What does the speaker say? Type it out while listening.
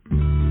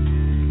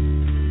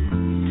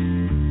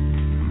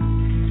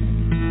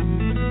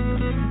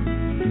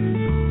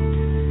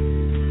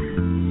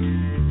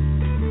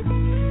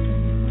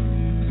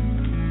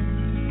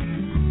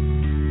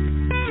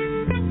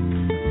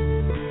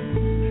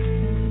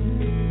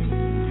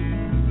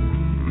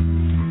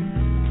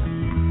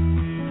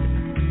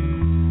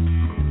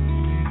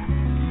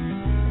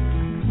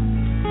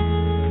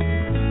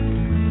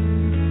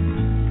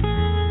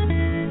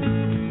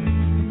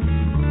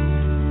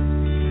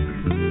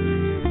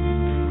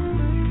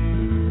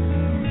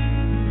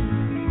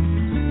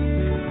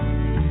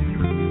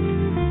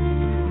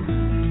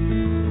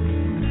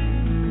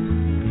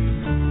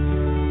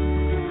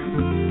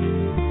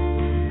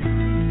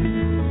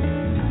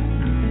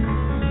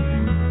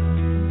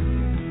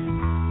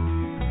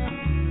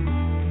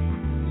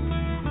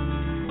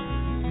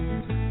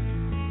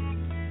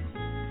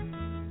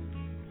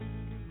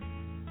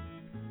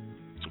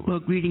Well,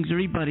 greetings,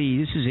 everybody.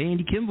 This is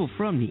Andy Kimbel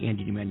from the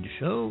Andy Kimbel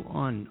Show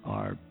on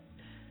our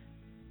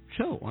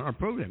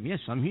program. Yes,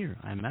 I'm here.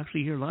 I'm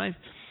actually here live,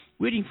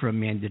 waiting for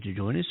Amanda to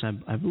join us.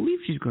 I believe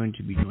she's going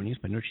to be joining us,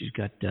 but I know she's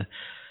got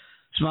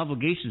some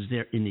obligations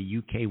there in the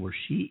UK where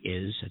she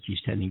is that she's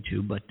tending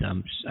to, but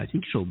I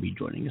think she'll be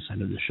joining us. I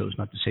know the show's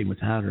not the same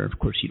without her. Of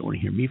course, you don't want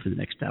to hear me for the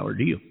next hour,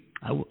 do you?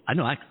 I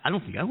know. I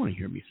don't think I want to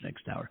hear me for the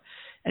next hour.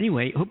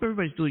 Anyway, hope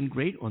everybody's doing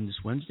great on this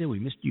Wednesday. We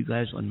missed you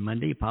guys on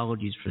Monday.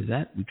 Apologies for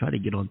that. We try to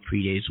get on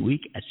 3 days a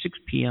week at 6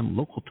 p.m.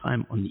 local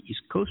time on the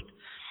East Coast,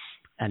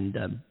 and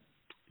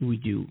we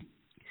do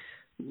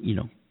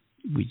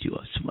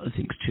some other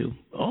things too,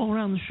 all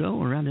around the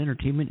show, around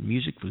entertainment and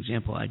music. For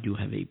example, I do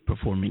have a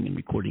performing and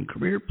recording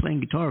career, playing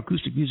guitar,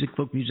 acoustic music,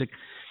 folk music,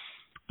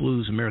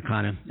 blues,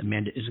 Americana.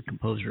 Amanda is a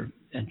composer,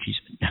 and she's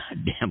a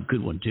damn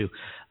good one too.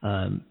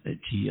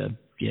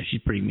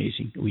 She's pretty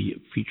amazing.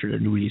 We featured a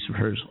new release of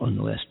hers on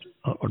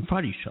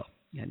Friday's show,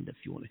 and if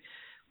you want to,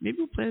 maybe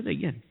we'll play it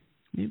again.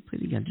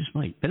 Just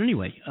might. But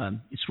anyway,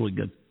 it's really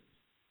good.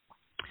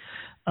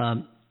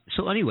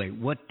 So anyway,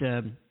 what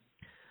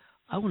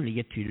I wanted to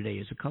get to today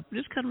is just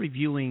kind of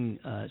reviewing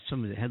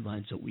some of the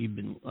headlines that we've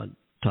been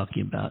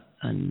talking about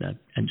and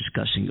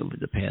discussing over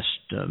the past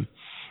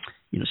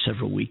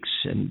several weeks.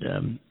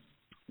 And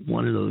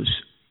one of those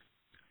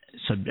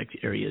subject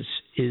areas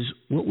is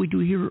what we do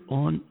here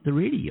on the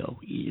radio,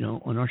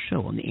 on our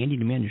show, on the Andy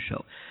Kimbel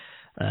Show.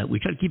 We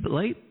try to keep it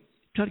light,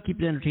 try to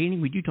keep it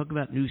entertaining. We do talk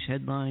about news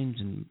headlines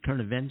and current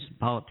events and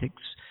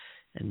politics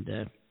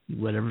and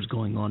whatever's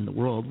going on in the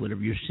world,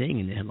 whatever you're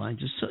seeing in the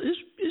headlines. Is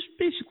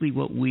basically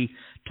what we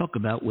talk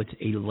about with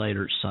a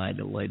lighter side,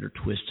 a lighter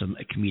twist,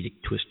 a comedic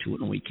twist to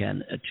it when we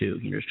can too.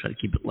 Just try to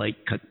keep it light,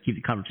 keep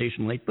the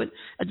conversation light, but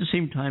at the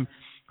same time,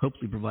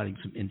 hopefully providing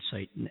some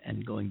insight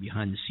and going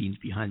behind the scenes,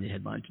 behind the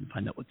headlines, and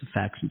find out what the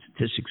facts and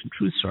statistics and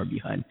truths are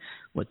behind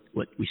what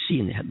we see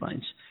in the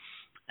headlines.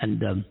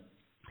 And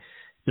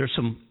there are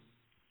some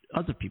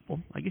other people,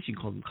 I guess you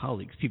can call them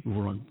colleagues, people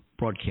who are on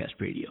broadcast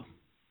radio.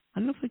 I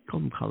don't know if I'd call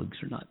them colleagues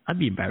or not. I'd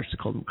be embarrassed to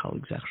call them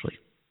colleagues, actually.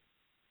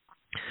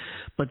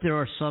 But there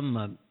are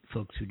some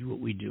folks who do what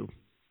we do,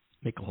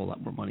 make a whole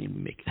lot more money than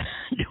we make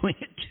doing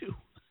it too.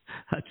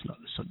 That's not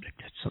the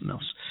subject. That's something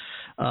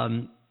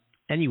else.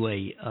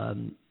 Anyway,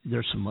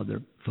 there's some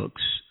other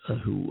folks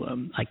who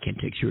I can't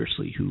take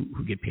seriously who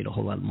get paid a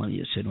whole lot of money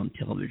to sit on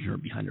television or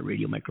behind a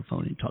radio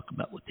microphone and talk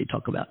about what they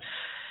talk about.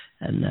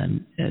 And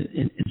then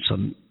in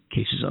some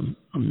cases,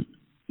 I'm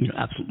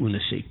absolute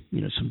lunacy.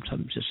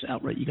 Sometimes just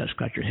outright, you got to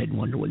scratch your head and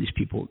wonder where these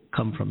people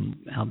come from,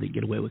 how they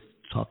get away with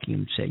talking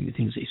and saying the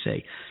things they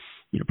say,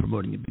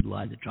 promoting a big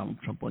lie that Donald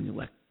Trump won the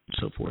election and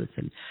so forth,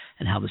 and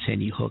how the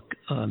Sandy Hook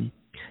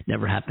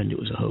never happened. It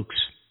was a hoax.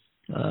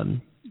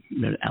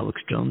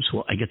 Alex Jones.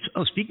 Well,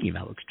 speaking of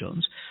Alex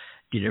Jones,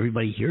 did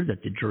everybody hear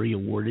that the jury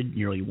awarded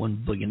nearly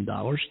 $1 billion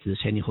to the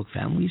Sandy Hook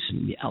families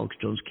in the Alex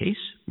Jones case?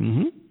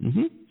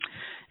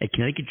 A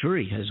Connecticut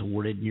jury has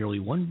awarded nearly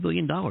 $1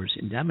 billion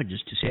in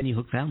damages to Sandy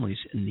Hook families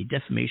in the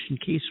defamation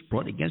case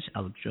brought against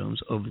Alex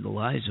Jones over the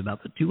lies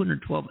about the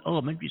 212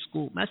 elementary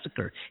school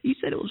massacre. He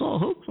said it was all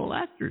hoax, all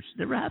actors.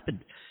 Never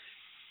happened.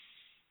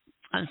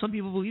 And some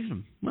people believe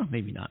him. Well,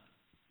 maybe not.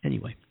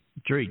 Anyway,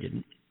 the jury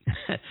didn't.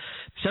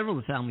 Several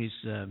of the families,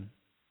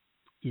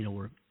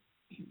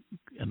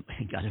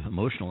 got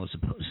emotional, I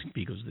suppose,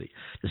 because of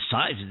the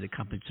size of the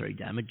compensatory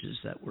damages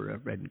that were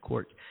read in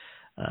court.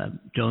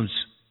 Jones,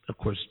 of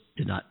course,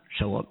 did not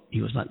show up.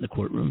 He was not in the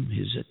courtroom.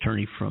 His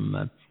attorney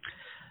from,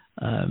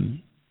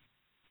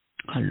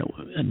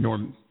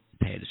 Norm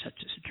Payette, that's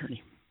his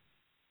attorney.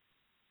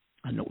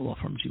 I don't know what law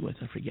firm is he with.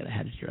 I forget. I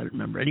had it here. I don't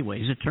remember. Anyway,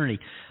 his attorney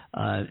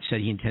said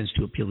he intends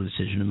to appeal the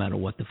decision no matter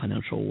what the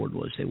financial award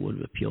was. They would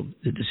have appealed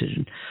the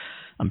decision,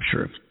 I'm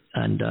sure.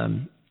 And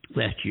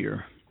last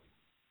year,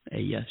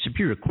 a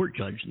Superior Court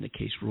judge in the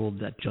case ruled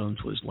that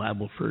Jones was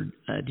liable for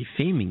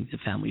defaming the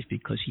families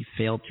because he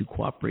failed to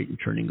cooperate in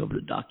turning over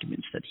the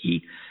documents that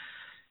he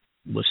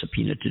was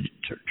subpoenaed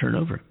to turn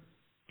over.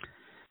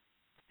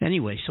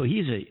 Anyway, so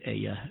he's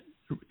a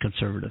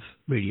conservative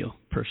radio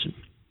person.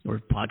 Or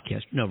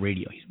podcast, no,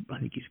 radio. I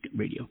think he's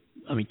radio.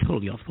 I mean,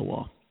 totally off the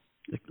wall.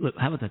 Look,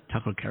 how about that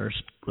Tucker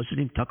Carlson? What's his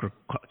name? Tucker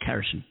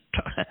Carlson.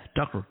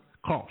 Tucker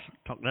Carlson.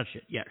 That's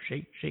it. Yeah,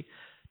 Shay.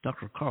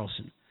 Tucker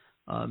Carlson.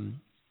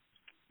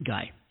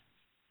 Guy.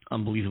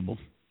 Unbelievable.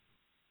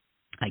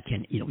 I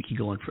can, we can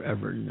go on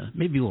forever, and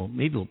maybe we'll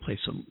play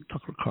some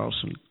Tucker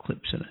Carlson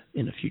clips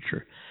in a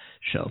future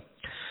show.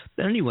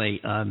 But anyway,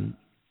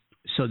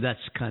 so that's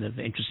kind of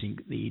interesting.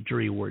 The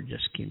jury award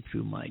just came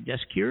through my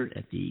desk here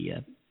at the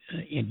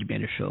Andy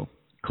Kimbel Show,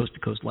 Coast to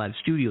Coast Live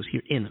Studios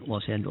here in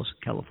Los Angeles,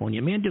 California.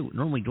 Amanda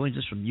normally joins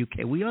us from the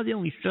UK. We are the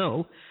only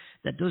show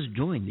that does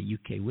join the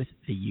UK with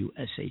the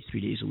USA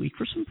 3 days a week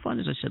for some fun,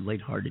 as I said,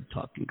 lighthearted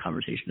talk and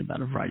conversation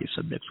about a variety of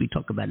subjects. We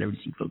talk about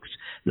everything, folks.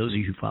 Those of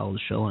you who follow the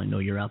show, I know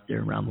you're out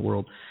there around the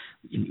world.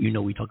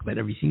 We talk about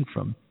everything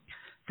from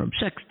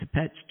sex to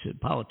pets to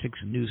politics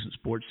and news and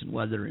sports and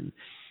weather and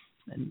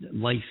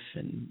life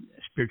and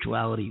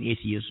spirituality and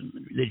atheism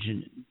and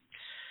religion and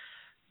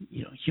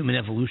human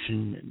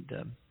evolution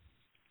and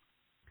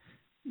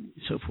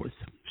so forth.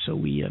 So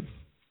we have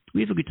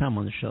a good time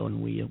on the show,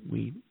 and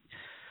we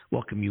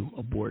welcome you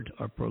aboard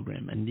our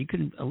program. And you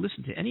can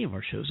listen to any of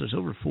our shows. There's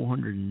over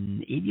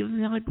 480 of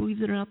them now, I believe,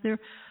 that are out there.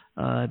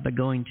 By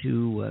going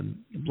to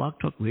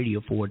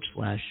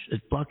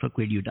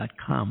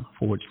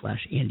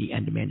blogtalkradio.com/Andy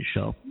and Amanda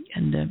Show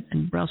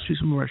and browse through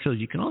some of our shows.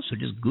 You can also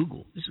just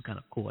Google. This is kind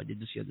of cool. I did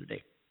this the other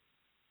day.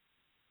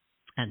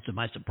 And to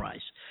my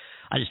surprise,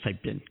 I just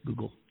typed in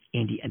Google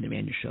Andy and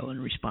Amanda Show, and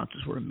the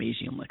responses were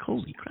amazing. I'm like,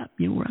 holy crap,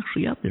 we're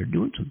actually out there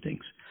doing some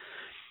things.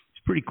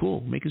 It's pretty cool,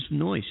 making some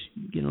noise,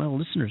 getting a lot of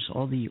listeners.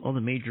 All the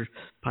major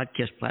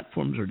podcast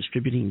platforms are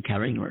distributing and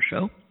carrying our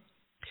show.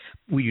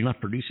 We do not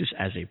produce this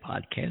as a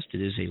podcast.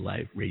 It is a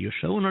live radio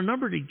show. And our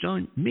number to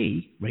join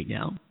me right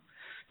now,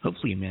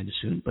 hopefully Amanda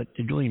soon, but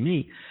to join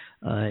me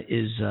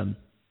is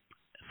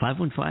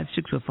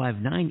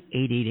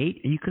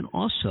 515-605-9888. And you can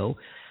also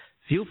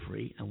feel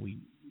free, and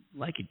we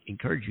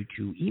encourage you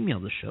to email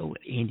the show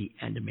at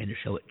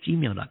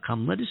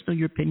andyandamandaShow@gmail.com. Let us know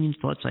your opinions,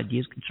 thoughts,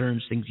 ideas,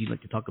 concerns, things you'd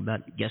like to talk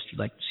about, guests you'd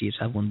like to see us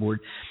have on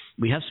board.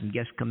 We have some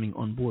guests coming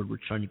on board. We're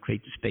trying to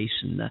create the space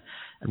and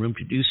room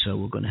to do so.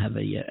 We're going to have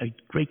a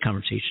great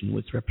conversation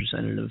with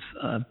Representative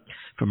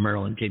from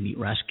Maryland, Jamie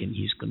Raskin.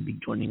 He's going to be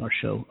joining our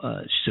show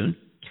soon.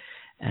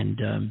 And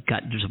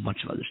there's a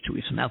bunch of others too.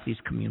 We have some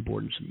athletes coming on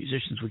board and some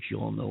musicians, which you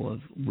all know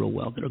of real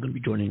well, that are going to be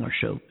joining our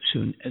show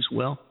soon as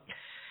well.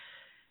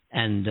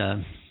 And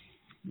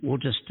we're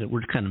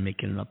kind of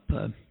making it up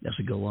as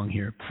we go along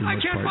here. I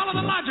can't follow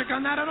the logic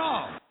on that at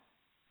all.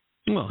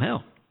 Well,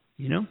 hell,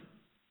 I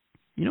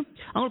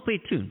want to play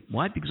a tune.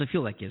 Why? Because I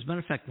feel like it. As a matter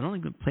of fact, I'm not only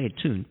going to play a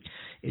tune.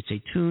 It's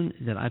a tune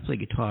that I play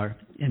guitar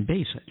and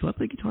bass. Do I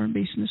play guitar and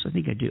bass in this? I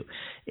think I do.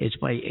 It's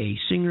by a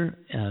singer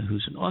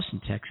who's in Austin,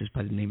 Texas,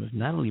 by the name of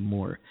Natalie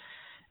Moore.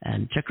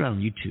 And check her out on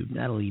YouTube,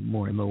 Natalie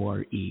Moore, More,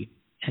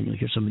 and you'll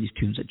hear some of these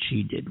tunes that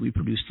she did. We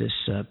produced this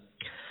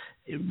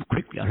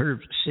quickly. I heard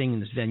her sing in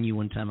this venue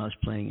one time I was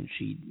playing, and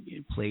she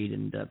played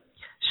and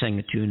sang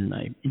a tune, and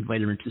I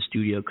invited her into the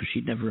studio because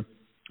she'd never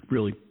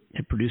really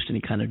had produced any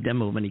kind of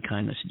demo of any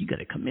kind. I said, you got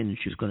to come in, and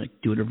she was going to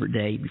do it over a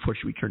day before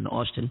she returned to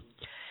Austin,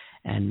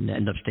 and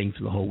ended up staying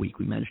for the whole week.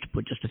 We managed to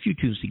put just a few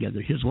tunes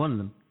together. Here's one of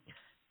them.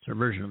 It's a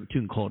version of a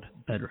tune called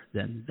Better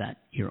Than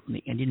That here on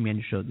the Andy and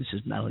Amanda Show. This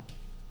is Natalie.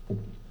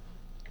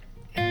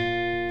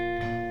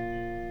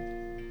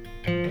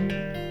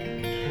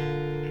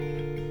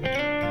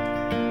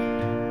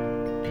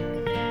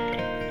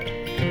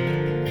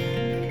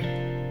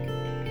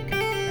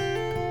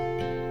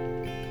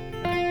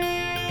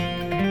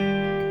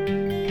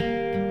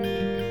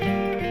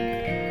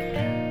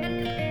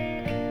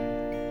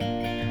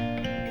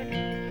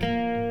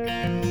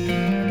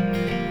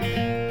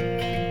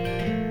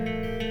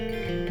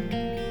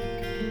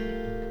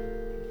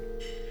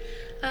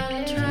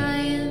 I'm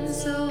trying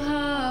so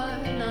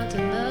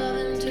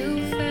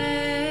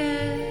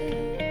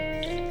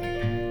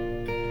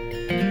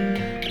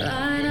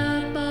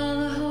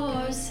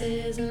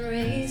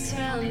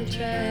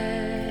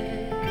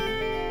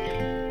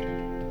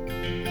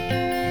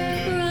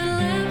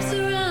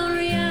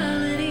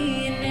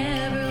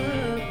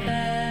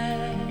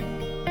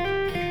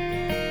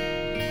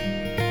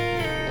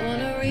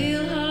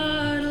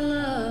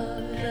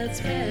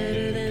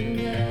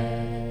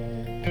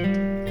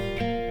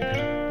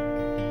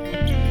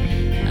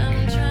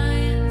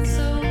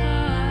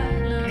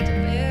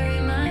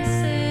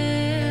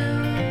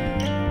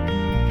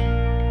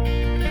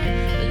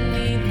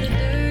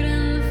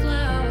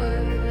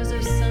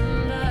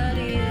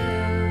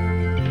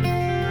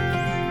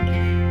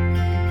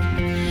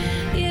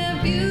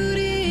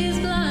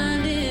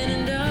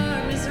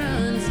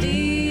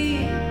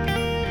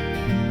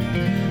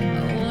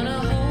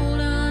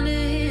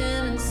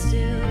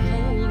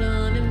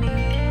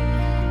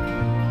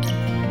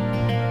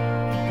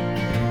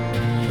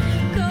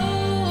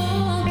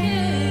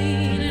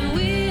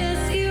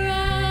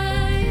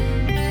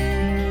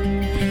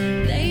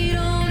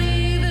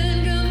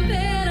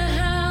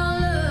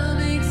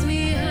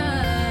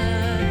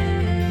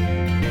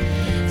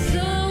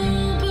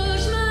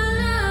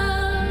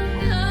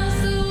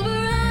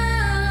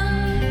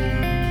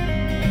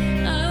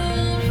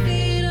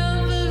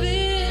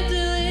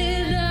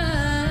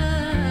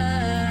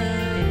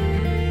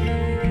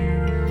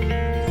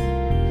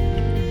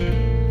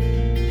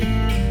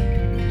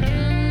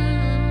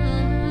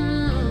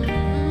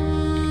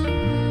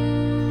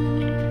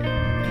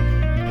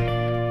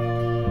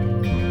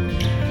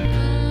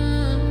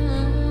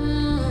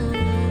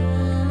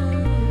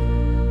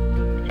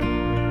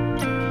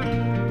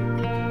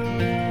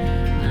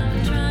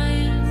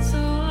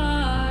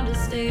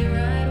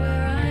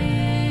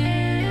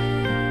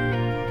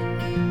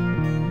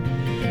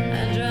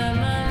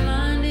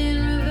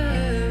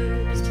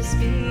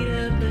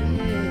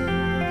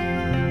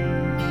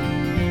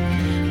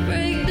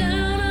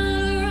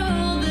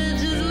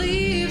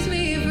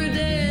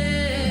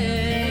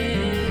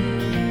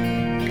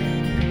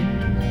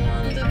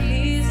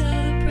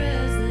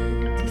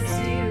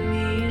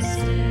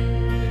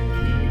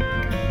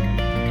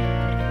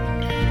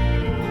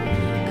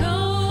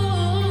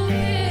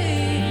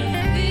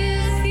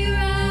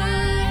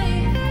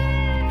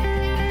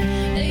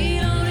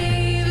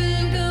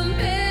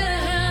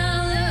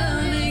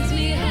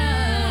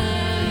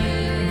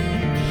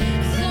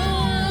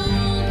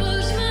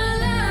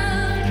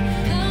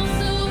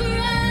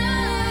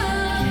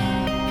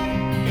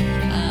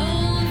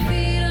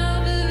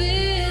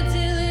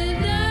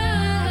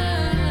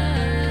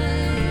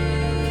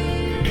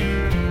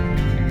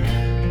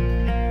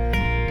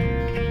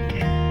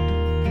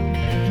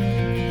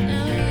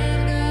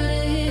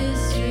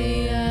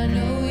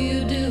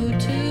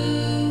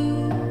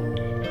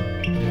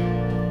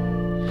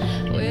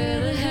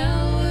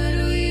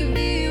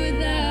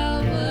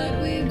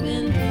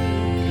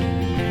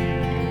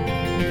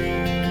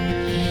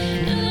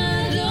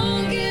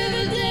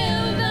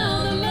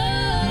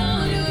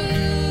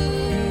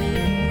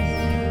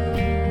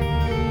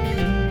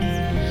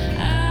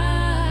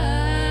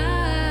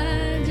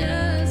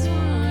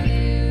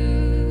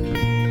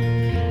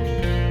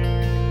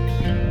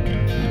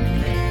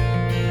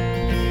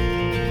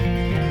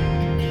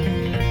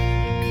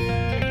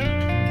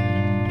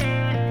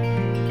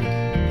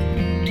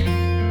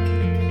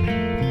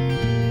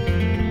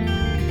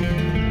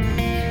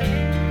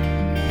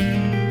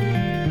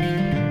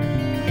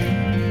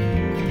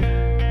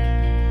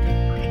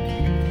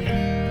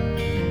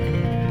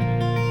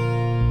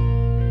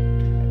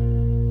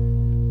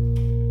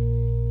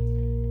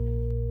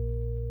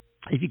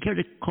If you care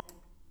to call.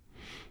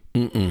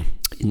 And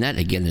that,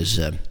 again, is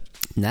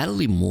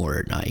Natalie Moore,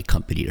 and I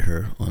accompanied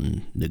her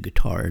on the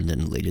guitar and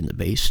then laid in the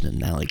bass, and then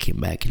Natalie came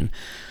back and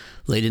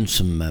laid in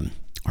some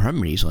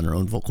harmonies on her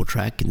own vocal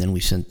track, and then we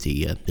sent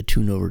the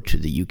tune over to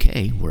the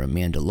UK, where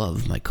Amanda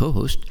Love, my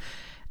co-host,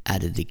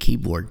 added the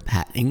keyboard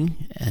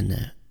patting,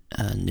 and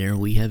there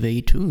we have a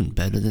tune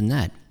better than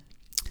that.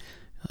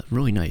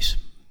 Really nice.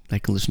 I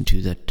can listen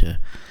to that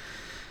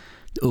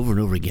over and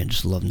over again.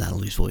 Just love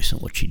Natalie's voice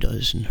and what she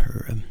does, and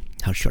her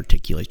how she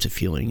articulates a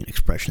feeling and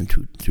expression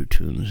through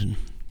tunes, and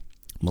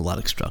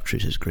melodic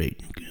structures is great.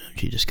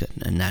 She just got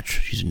a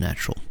natural. She's a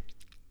natural.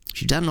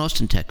 She's down in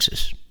Austin,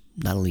 Texas.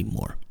 Natalie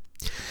Moore.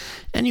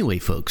 Anyway,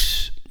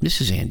 folks, this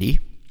is Andy,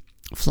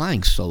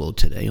 flying solo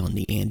today on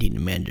the Andy and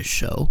Amanda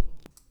Show.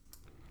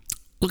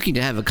 Looking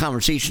to have a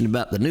conversation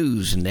about the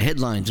news and the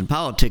headlines and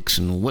politics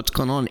and what's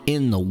going on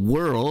in the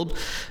world.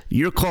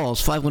 Your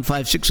calls,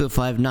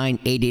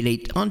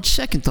 515-605-9888. On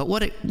second thought,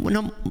 what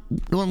I'm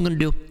going to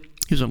do?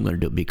 Here's what I'm going to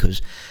do,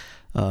 because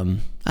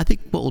I think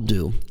what we'll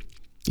do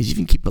is you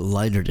can keep it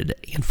lighter today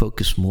and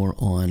focus more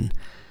on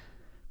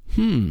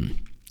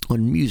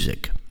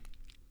music.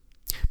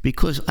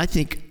 Because I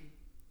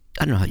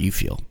don't know how you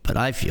feel, but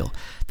I feel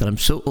that I'm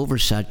so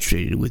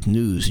oversaturated with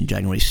news and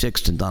January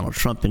 6th and Donald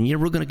Trump, and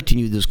we're going to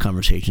continue those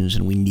conversations,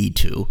 and we need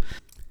to.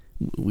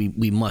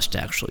 We must,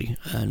 actually,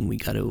 and we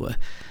got to,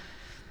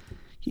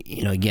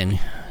 again,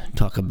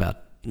 talk about,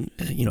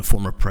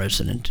 former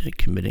president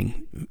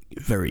committing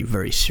very,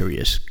 very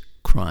serious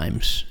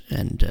crimes,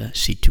 and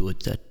see to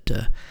it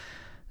that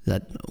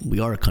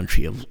we are a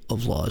country of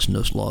laws, and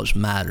those laws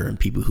matter, and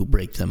people who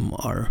break them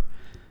are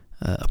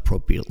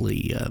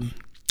appropriately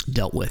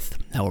dealt with,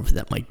 however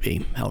that might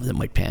pan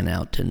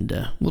out, and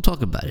we'll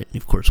talk about it.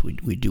 And of course,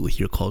 we do with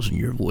your calls and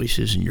your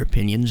voices and your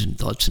opinions and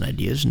thoughts and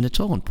ideas, and it's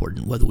all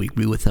important, whether we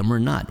agree with them or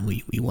not.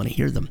 We want to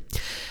hear them.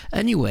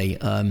 Anyway,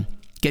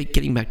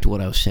 getting back to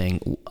what I was saying,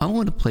 I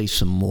want to play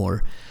some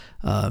more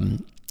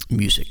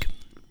music,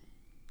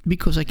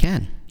 because I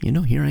can.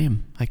 Here I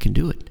am. I can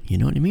do it. You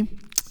know what I mean?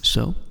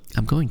 So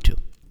I'm going to.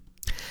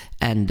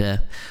 And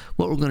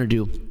what we're going to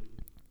do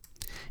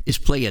is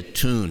play a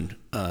tune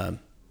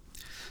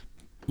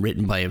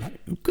written by a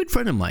good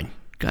friend of mine,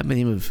 a guy by the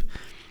name of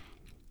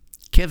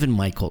Kevin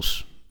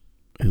Michaels,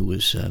 who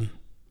was,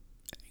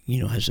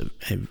 has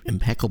an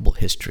impeccable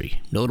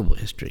history, notable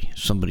history.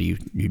 Somebody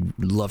you'd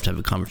love to have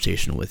a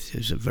conversation with.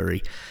 He's a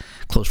very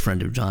close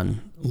friend of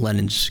John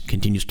Lennon's,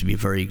 continues to be a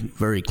very,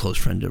 very close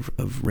friend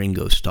of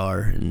Ringo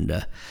Starr,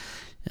 and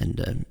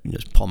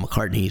Paul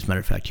McCartney. As a matter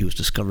of fact, he was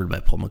discovered by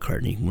Paul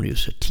McCartney when he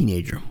was a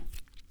teenager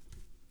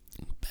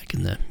back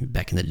in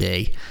the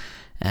day,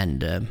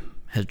 and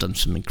has done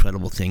some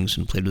incredible things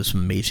and played with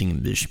some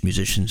amazing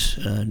musicians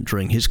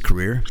during his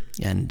career,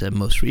 and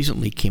most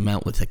recently came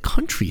out with a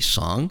country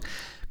song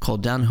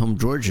called Down Home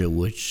Georgia,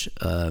 which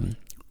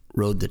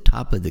rode the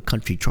top of the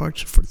country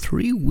charts for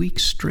 3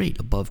 weeks straight,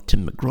 above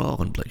Tim McGraw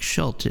and Blake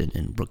Shelton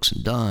and Brooks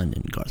and Dunn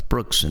and Garth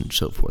Brooks and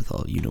so forth.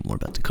 You know more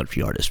about the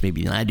country artist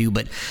maybe than I do,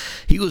 but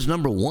he was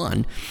number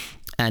one.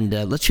 And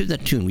let's hear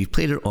that tune. We've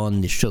played it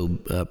on the show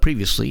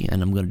previously,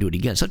 and I'm going to do it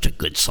again. Such a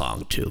good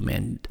song, too,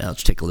 man.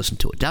 Let's take a listen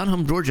to it. Down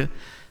Home, Georgia.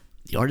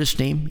 The artist's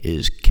name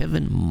is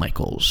Kevin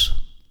Michaels.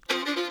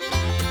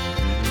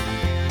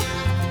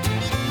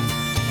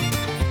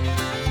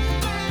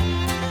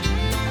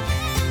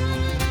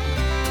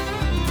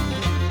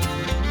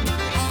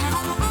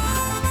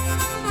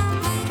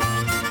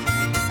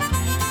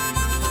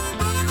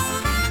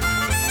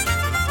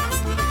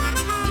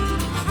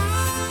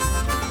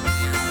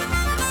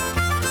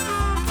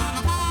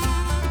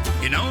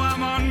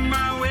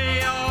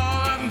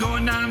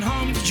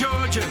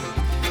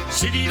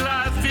 City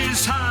life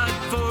is hard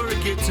for a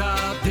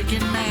guitar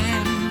picking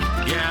man.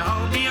 Yeah,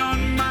 I'll be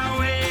on my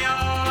way,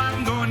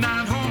 I'm going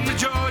down home to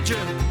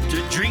Georgia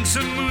to drink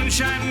some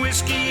moonshine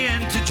whiskey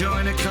and to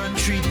join a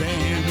country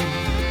band.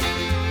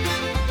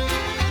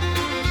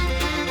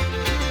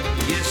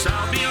 Yes,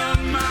 I'll be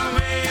on my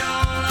way,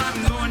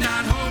 I'm going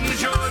down home to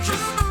Georgia.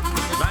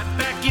 Right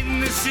back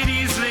in the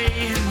city's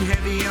laying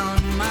heavy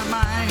on my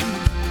mind.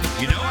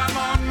 You know I'm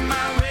on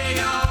my way,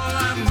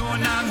 I'm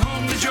going down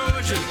home to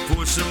Georgia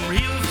for some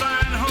real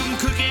fine home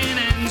cooking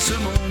and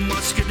some old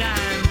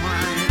muscadine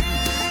wine.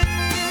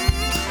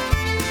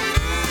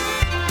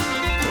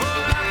 Oh,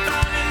 life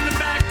out in the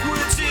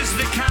backwoods is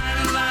the kind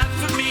of life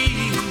for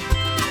me.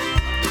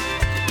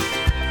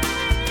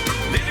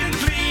 Living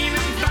clean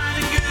and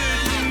fine and good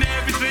in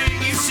everything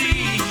you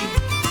see.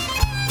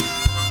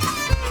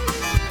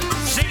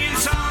 Singing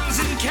songs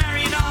and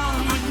carrying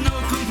on with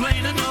no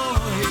complaint or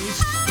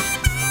noise.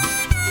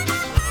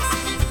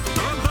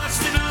 Or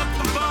busting up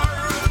a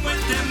barroom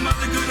with them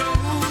other good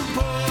old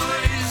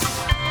boys.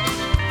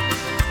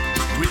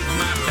 With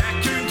my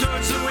back turned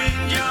towards the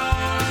wind, y'all,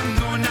 I'm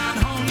going down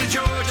home to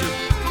Georgia.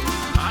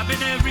 I've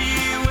been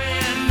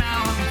everywhere,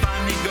 now I'm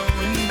finally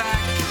going back.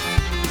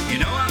 You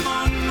know I'm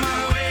on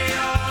my way,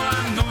 y'all,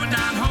 I'm going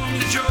down home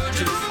to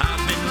Georgia.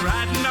 I've been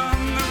riding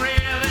on the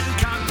rail and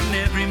counting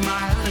every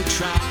mile of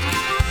track.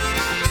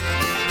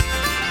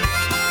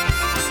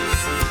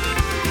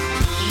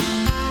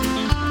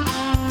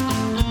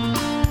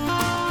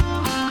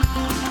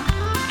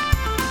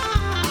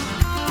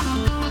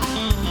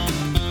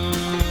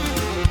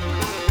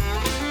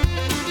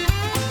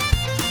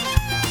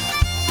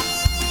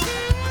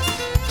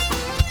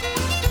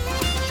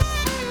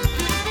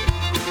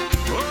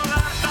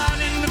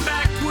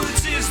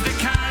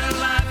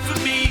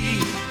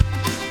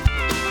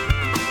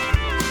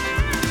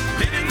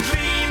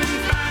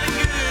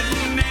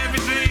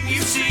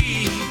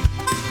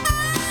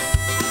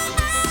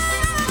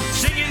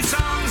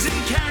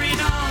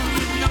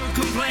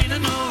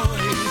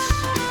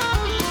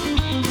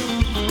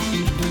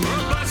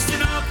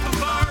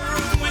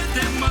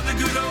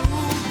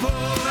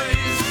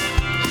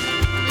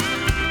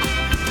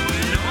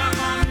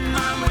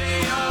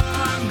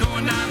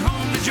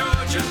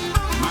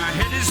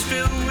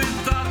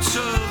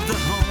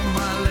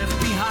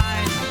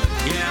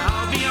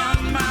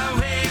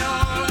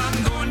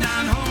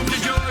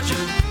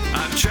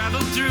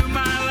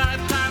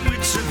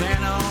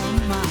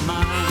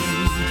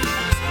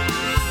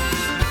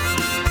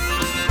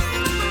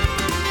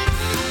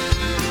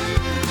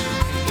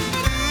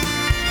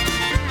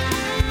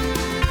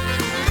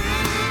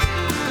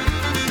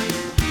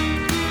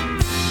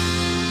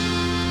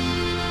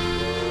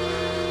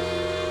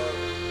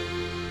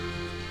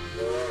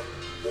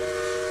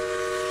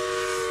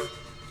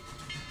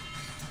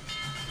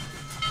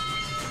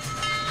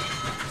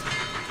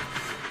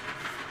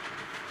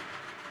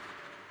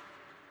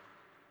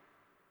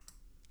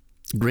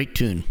 Great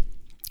tune.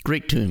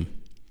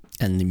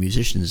 And the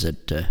musicians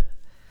that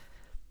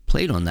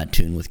played on that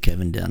tune with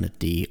Kevin down at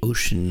the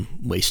Ocean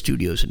Way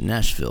Studios in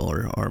Nashville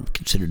are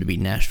considered to be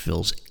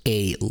Nashville's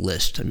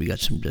A-list. And we got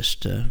some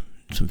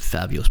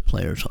fabulous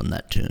players on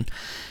that tune.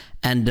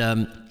 And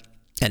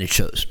it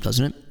shows,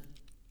 doesn't it?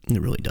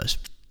 It really does.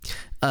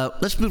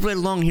 Let's move right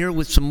along here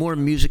with some more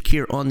music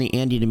here on the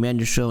Andy and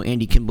Amanda Show.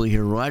 Andy Kimbel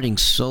here, riding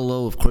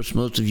solo. Of course,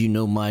 most of you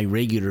know my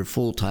regular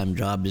full-time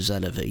job is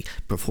that of a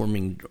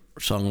performing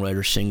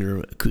songwriter, singer,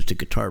 acoustic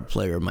guitar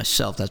player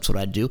myself. That's what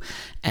I do.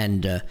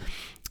 And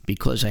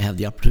because I have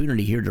the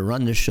opportunity here to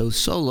run this show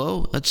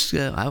solo,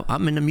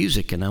 I'm into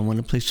music, and I want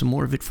to play some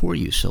more of it for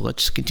you. So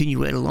let's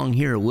continue right along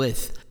here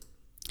with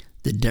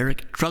the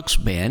Derek Trucks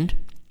Band.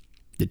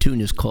 The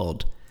tune is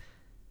called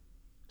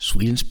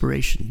Sweet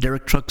Inspiration.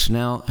 Derek Trucks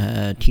now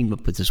teamed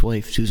up with his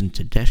wife, Susan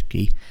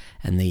Tedeschi,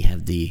 and they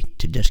have the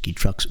Tedeschi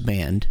Trucks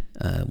Band,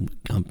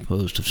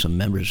 composed of some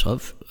members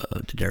of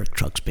the Derek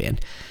Trucks Band.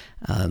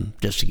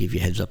 Just to give you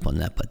a heads up on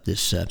that, but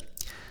this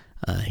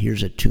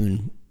here's a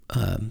tune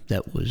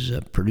that was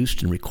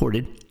produced and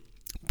recorded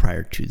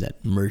prior to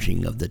that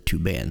merging of the two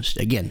bands.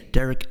 Again,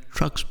 Derek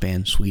Trucks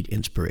Band, Sweet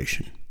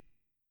Inspiration.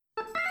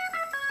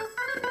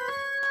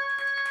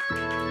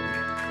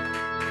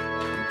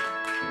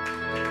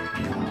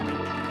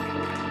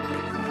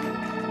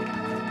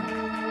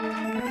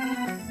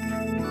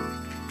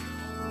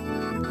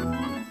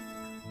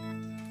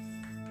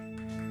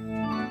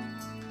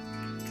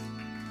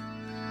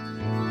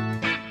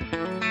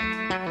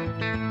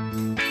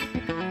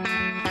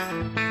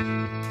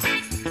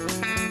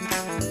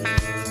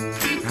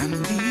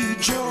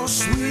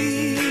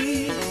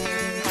 Sweet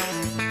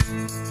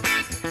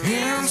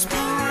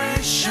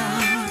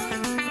inspiration.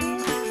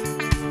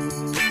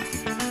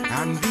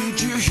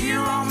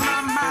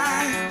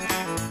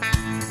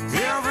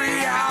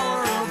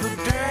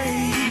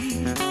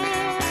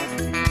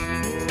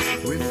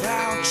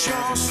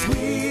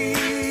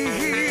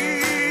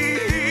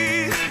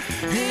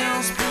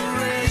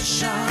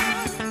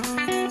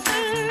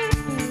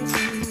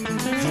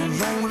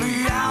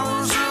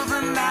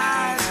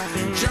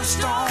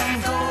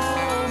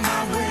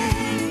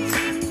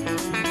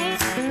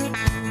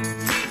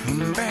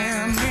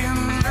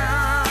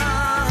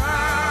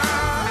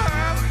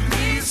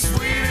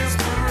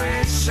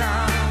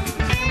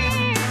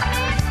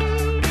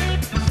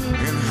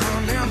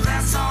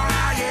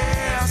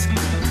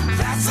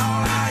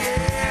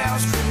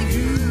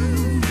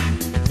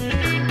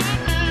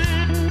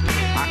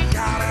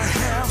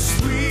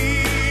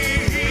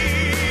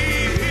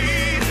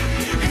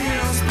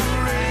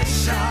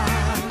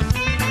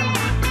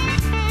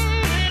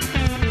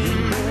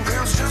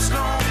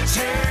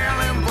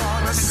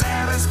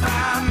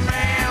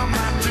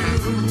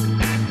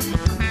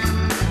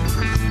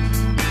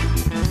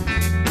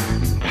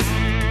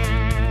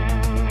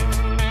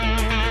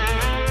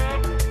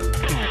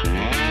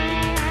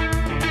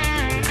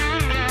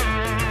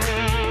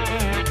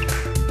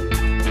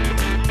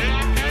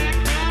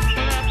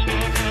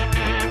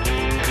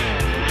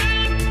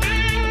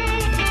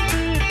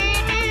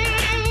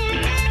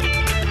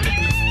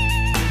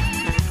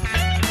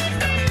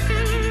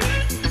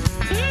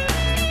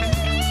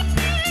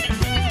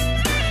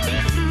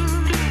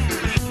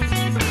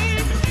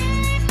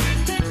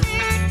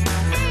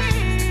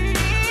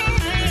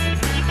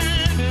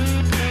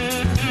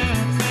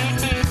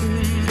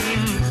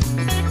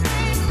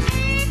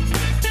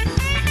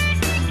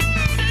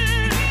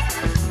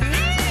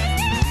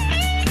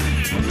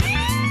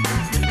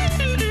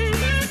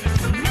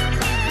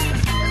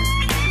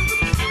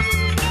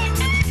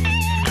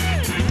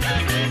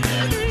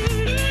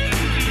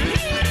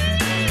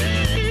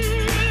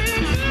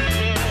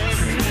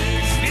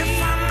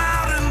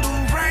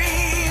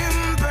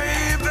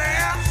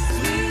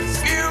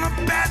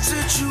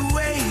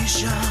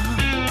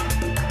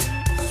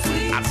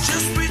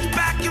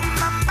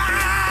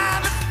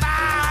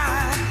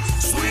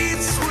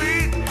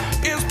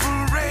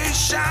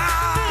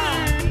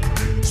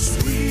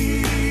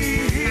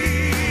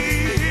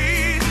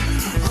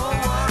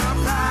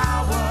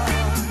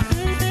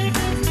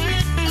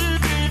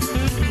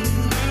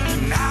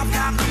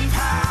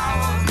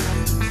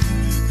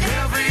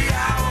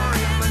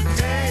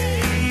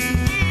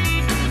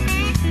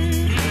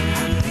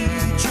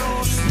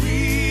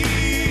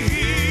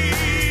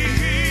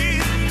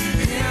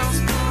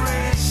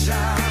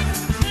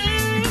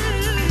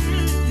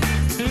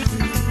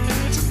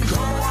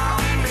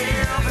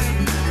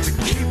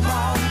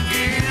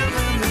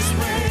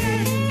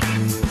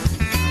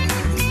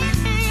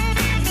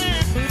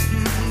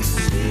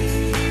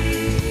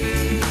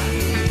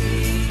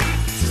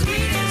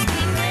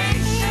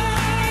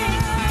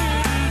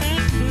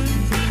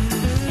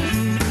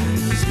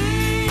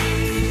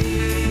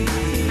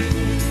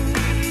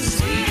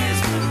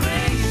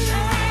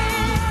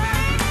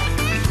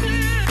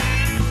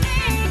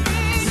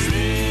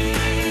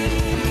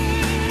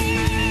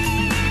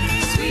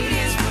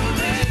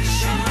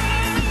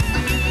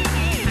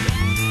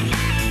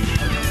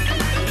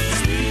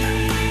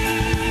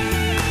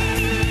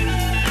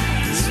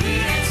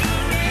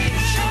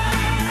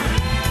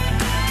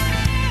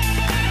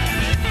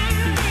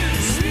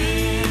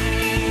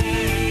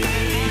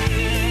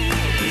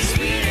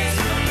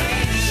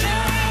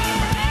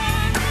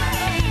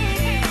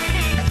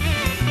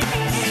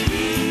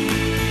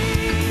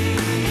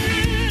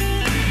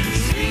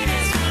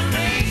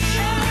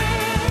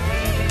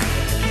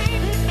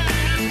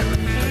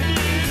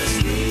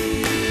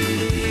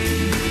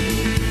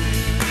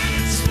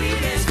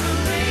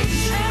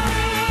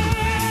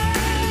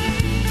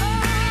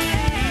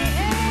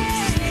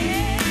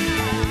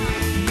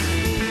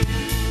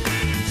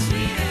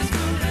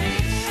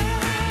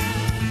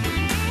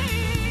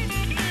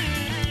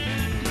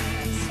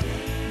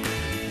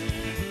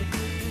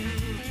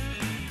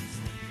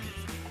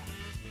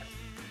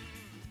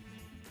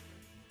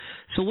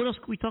 So what else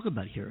can we talk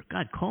about here?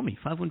 God, call me.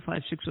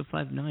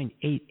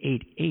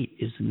 515-605-9888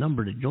 is the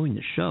number to join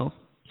the show.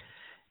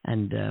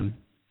 And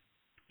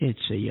it's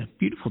a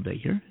beautiful day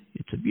here.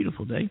 It's a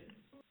beautiful day.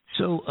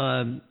 So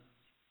the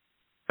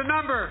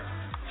number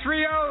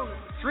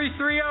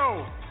 30330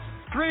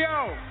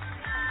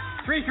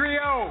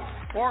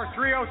 or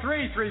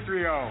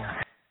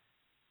 303-330.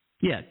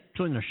 Yeah,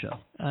 join our show.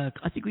 I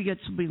think we got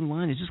somebody in the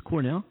line. Is this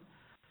Cornell?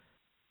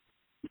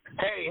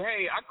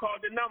 Hey, I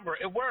called the number.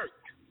 It worked.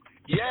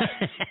 Yes.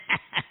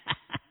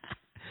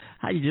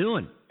 How you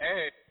doing?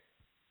 Hey,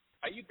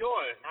 how you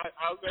doing?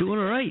 How's doing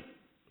all right.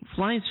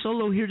 Flying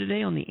solo here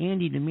today on the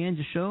Andy and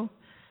Amanda show.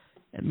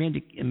 Amanda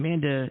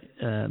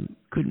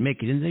couldn't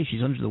make it in today.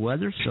 She's under the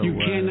weather, so you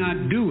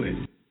cannot do it.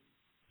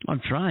 I'm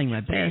trying my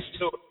best.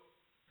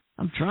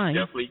 I'm trying.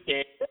 Definitely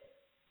can't.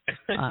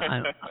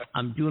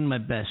 I'm doing my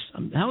best.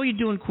 How are you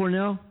doing,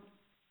 Cornell?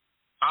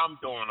 I'm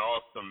doing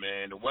awesome,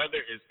 man. The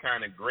weather is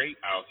kind of great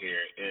out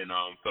here in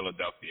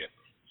Philadelphia.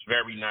 It's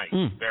very nice,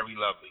 very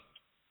lovely.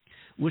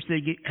 Wish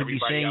they could be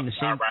saying the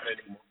same.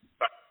 Riding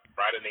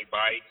their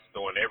bikes,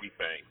 doing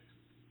everything.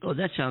 Oh,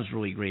 that sounds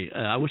really great.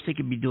 I wish they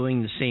could be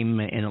doing the same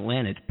in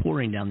Atlanta. It's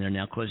pouring down there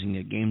now, causing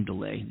a game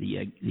delay.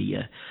 The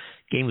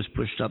game was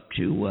pushed up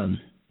to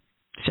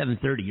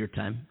 7:30 your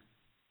time.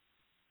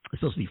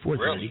 It's supposed to be 4:30.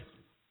 Really?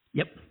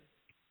 Yep.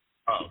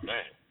 Oh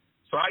man.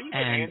 So how you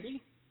been,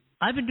 Andy?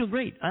 I've been doing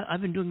great.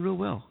 I've been doing real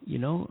well. You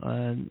know,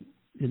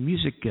 the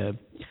music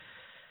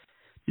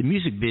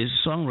biz,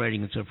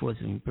 songwriting and so forth,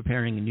 and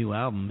preparing a new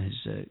album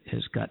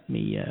has got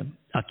me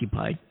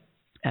occupied,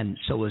 and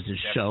so is the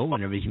show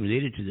and everything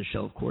related to the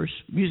show, of course.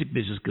 Music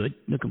biz is good.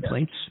 No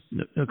complaints.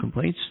 No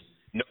complaints.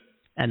 No.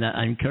 And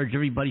I encourage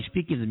everybody,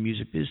 speaking of the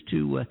music biz,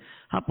 to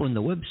hop on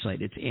the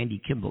website. It's Andy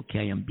Kimbel,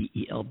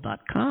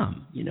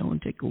 KIMBEL.com, you know,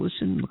 and take a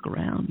listen, look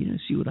around, you know,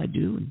 see what I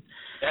do, and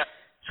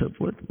so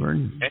forth,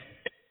 learn.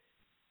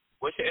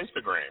 What's your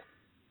Instagram?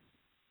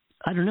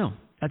 I don't know.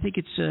 I think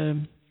it's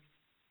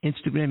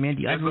Instagram,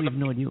 Andy. I don't even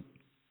know what you.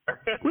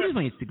 What is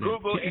my Instagram?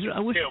 Google Andy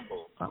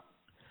Kimbel.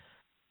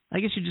 I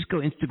guess you just go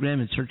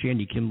Instagram and search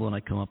Andy Kimbel and I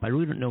come up. I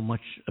really don't know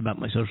much about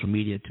my social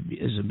media, to be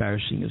as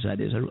embarrassing as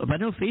that is. But I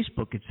know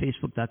Facebook. It's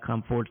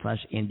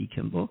facebook.com/Andy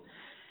Kimbel.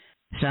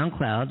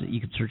 SoundCloud, you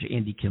can search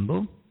Andy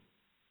Kimbel.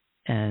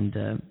 And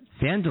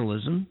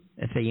Vandalism,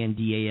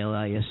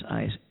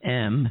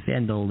 Fandalism,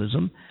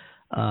 Vandalism,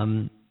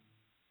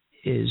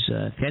 is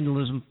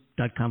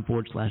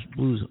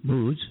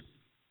vandalism.com/blues.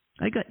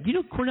 You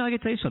know, Cornell, I got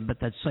to tell you something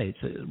about that site.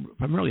 It's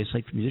primarily a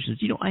site for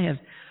musicians. You know, I have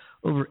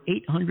over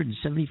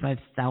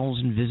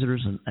 875,000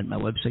 visitors at my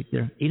website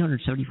there.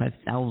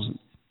 875,000.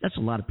 That's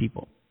a lot of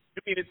people.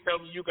 You mean to tell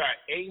me you got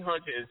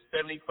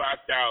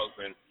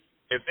 875,000?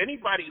 If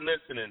anybody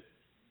listening,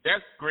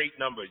 that's great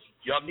numbers.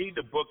 Y'all need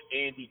to book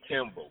Andy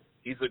Kimbel.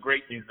 He's a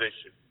great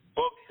musician.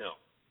 Book him.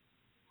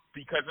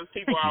 Because there's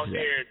people out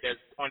there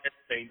that's on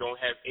everything don't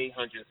have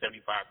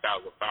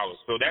 875,000 followers.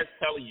 So that's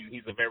telling you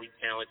he's a very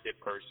talented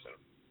person.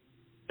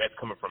 That's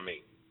coming from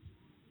me.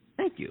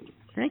 Thank you.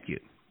 You're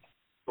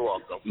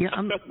welcome. Yeah,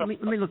 let me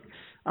look.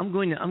 I'm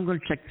going to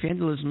check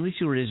Vandalism. Let me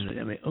see where it is.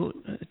 I mean,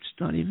 it's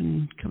not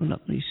even coming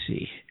up. Let me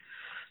see.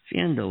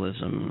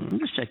 Vandalism. I'm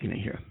just checking it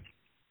here.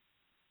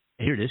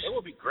 Here it is. It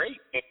would be great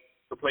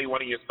to play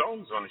one of your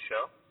songs on the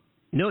show.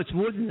 No, it's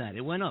more than that.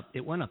 It went up.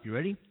 You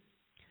ready?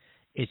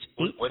 It's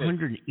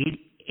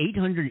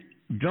 800,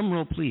 drum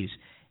roll please,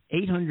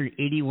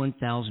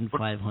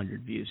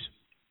 881,500 views.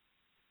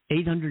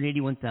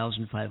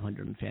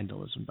 881,500 on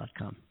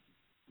vandalism.com.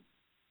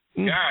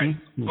 Guys,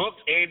 book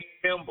Andy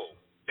Kimbel.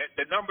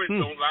 The numbers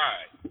don't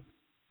lie.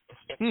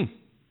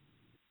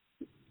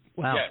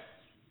 Wow. Yes.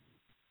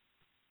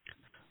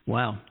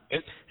 Wow.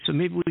 So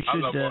maybe we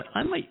should,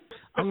 I'm going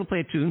to play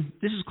a tune.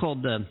 This is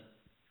called, or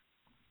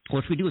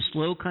should we do a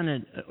slow kind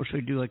of, or should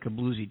we do like a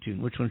bluesy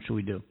tune? Which one should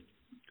we do?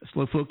 A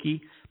slow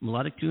folky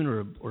melodic tune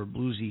or a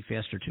bluesy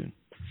faster tune?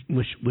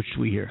 Which should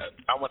we hear?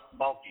 I want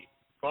funky.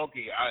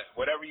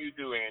 Whatever you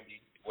do, Andy.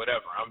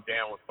 Whatever. I'm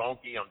down with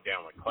funky. I'm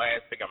down with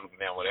classic. I'm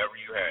down with whatever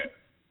you have.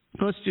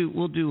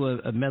 We'll do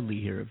a medley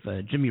here of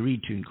a Jimmy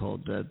Reed tune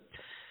called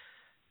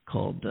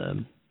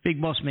Big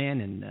Boss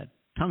Man, and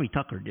Tommy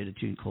Tucker did a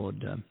tune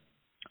called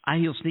High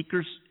Heel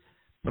Sneakers.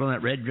 Put on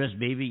that red dress,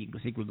 baby. You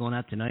think we're going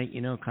out tonight?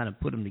 You know, kind of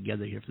put them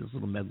together here for this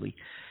little medley,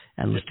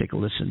 and let's take a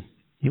listen.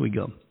 Here we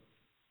go.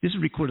 This is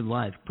recorded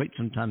live quite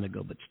some time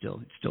ago, but it's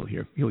still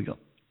here. Here we go.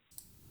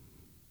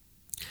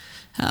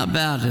 How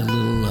about a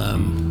little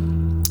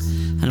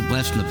kind of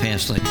blast from the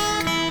past, like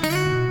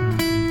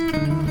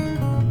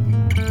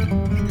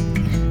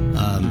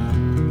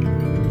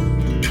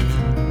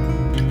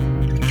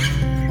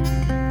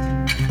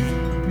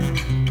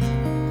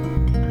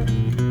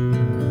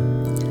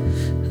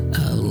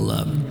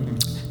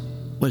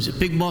what is it?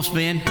 Big Boss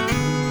Man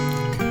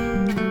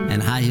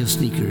and High Heel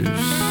Sneakers.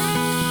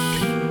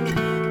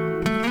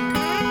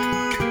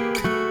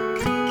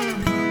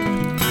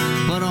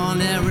 Put on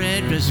that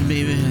red dress,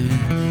 baby.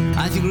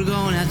 I think we're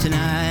going out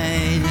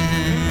tonight.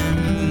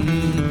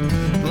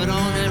 Put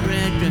on that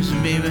red dress,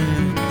 baby.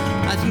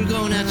 I think we're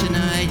going out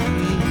tonight.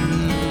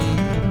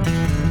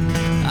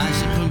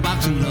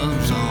 two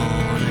gloves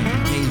on and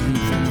occasion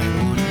for my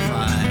one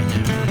fight.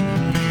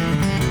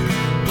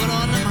 Put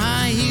on them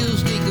high heel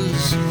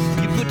sneakers,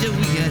 you put the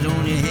weekend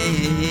on your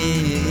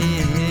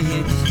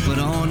head. Put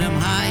on them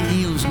high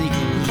heel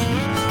sneakers,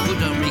 put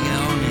the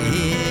weekend on your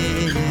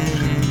head.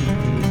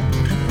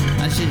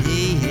 I said,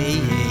 hey, hey,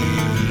 hey,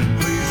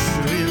 pretty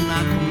sure you'll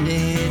knock 'em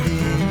dead.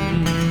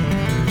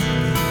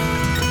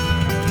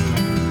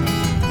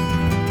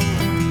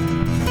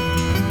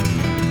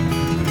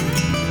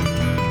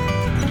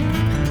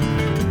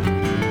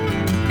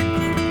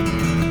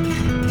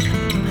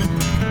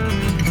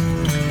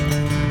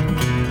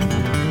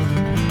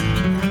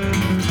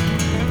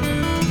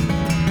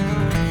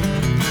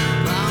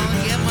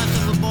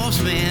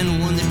 Man,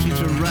 one that treats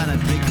her right. I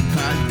pick a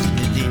card in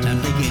the daytime,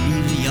 take it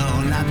easy,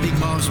 y'all. Not big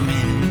boss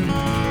man.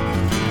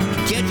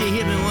 Can't you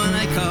hear me when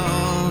I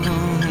call?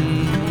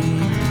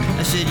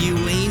 I said you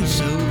ain't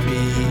so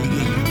big,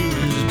 you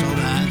just all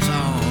that's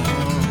all.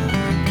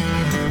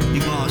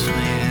 Big boss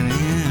man.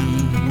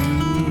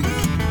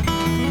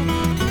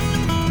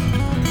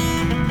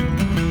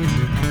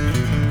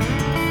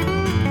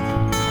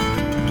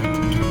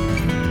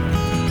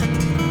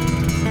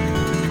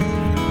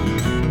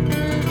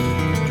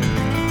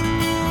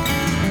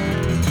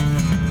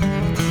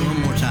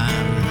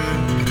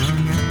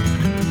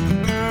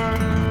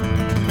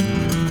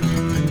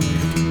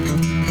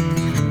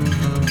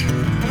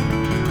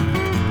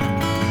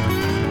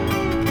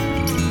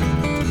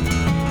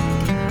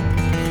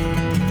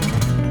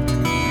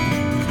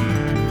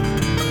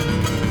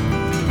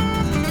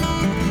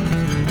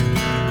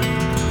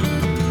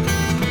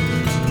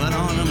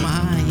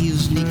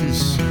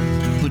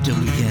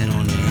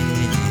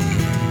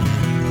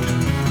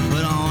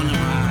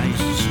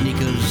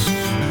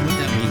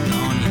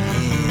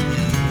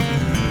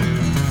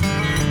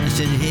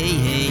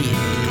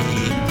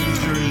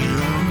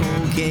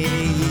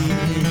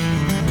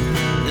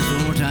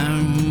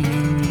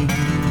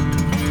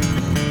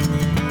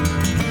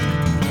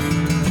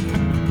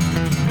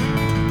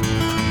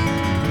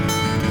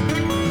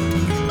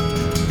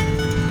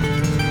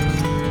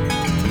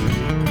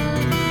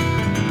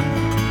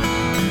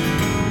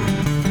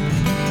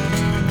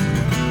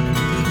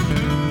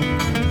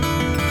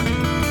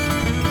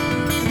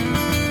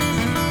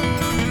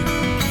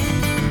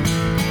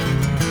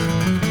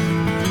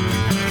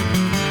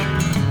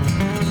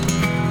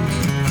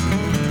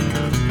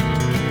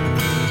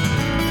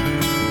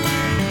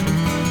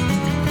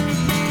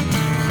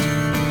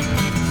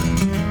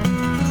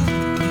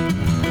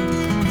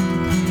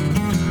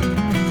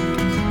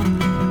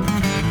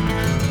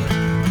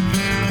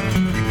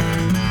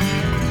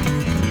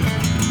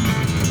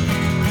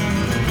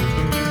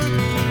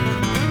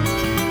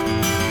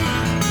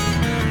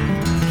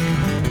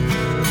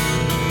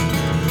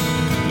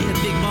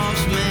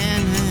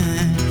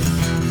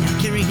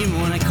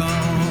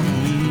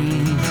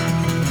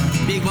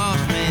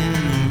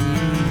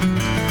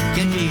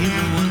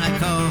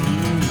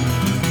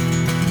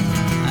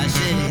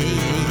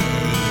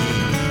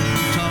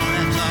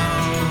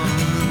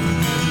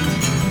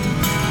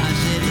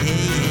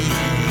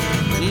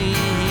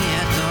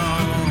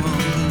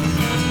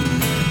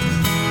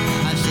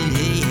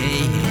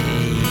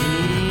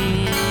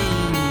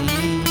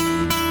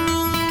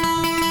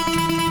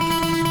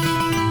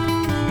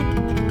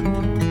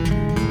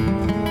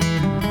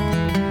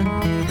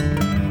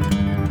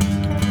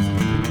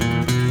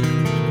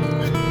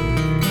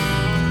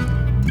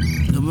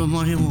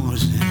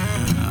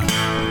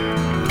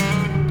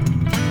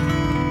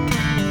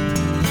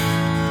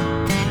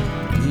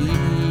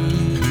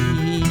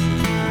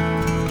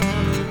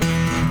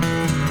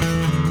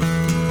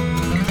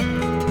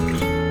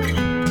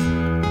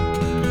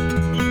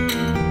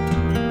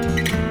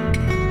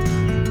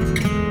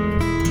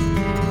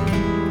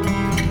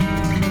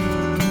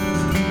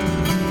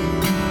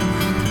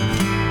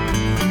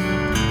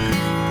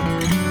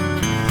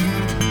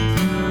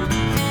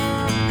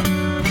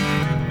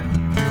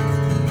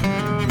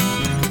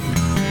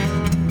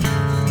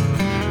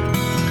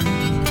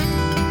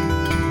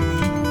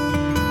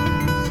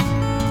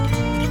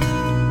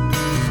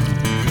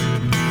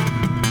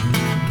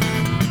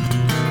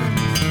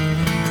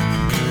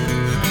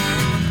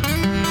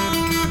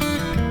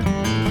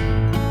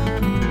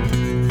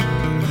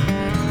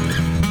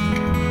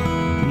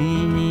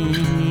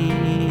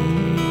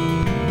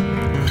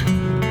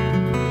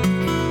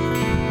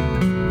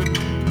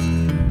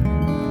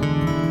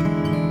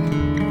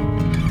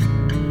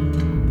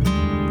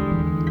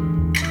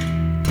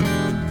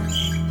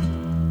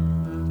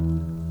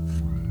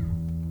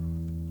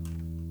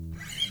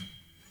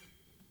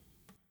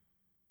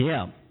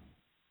 Yeah,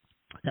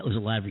 that was a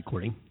live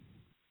recording.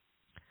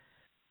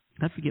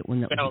 I forget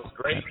when that Sounds was.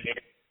 Great, man.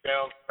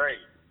 Sounds great.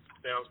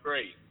 Sounds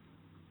great.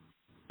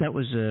 That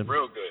was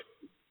real good.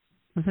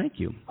 Well, thank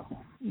you.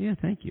 Yeah,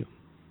 thank you.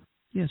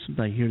 Yeah,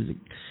 sometimes I hear the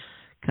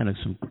kind of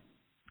some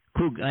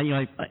cool.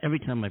 Every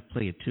time I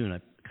play a tune, I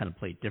kind of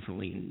play it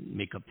differently and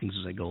make up things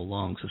as I go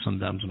along. So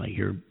sometimes when I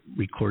hear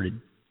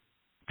recorded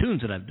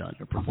tunes that I've done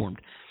or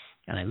performed,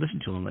 And I listen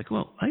to them like,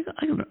 well, I got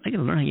to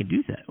learn how you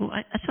do that. Oh,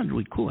 that sounds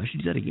really cool. I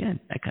should do that again.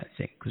 That kind of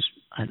thing, because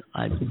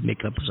I make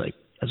it up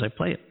as I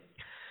play it.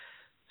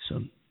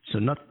 So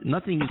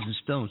nothing is in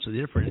stone. So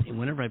therefore,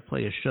 whenever I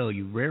play a show,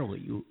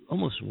 you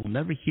almost will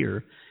never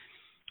hear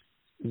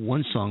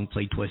one song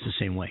played twice the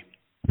same way.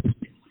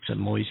 So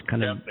I'm always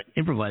kind of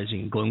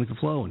improvising and going with the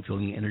flow and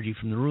feeling the energy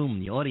from the room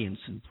and the audience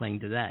and playing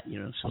to that,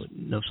 so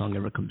no song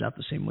ever comes out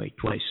the same way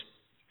twice.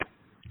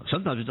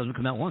 Sometimes it doesn't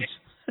come out once.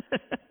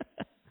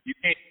 You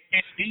can't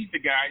see the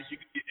guys.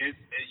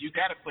 You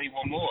got to play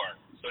one more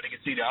so they can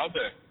see the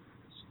other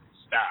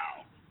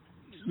style.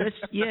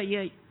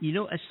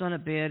 It's not a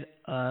bad.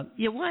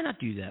 Why not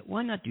do that?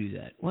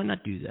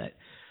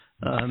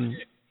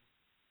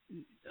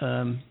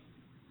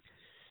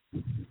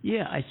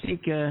 I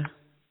think.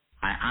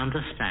 I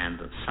understand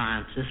that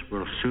scientists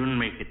will soon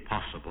make it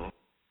possible.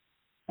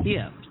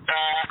 Yeah.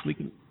 We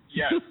can.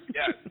 Yes.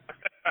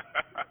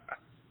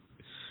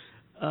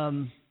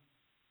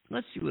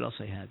 Let's see what else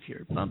I have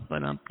here. Bum,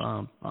 ba-dum,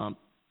 bum, bum.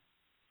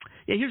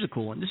 Yeah, here's a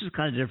cool one. This is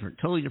kind of different,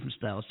 totally different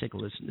style. Let's take a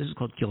listen. This is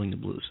called "Killing the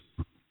Blues."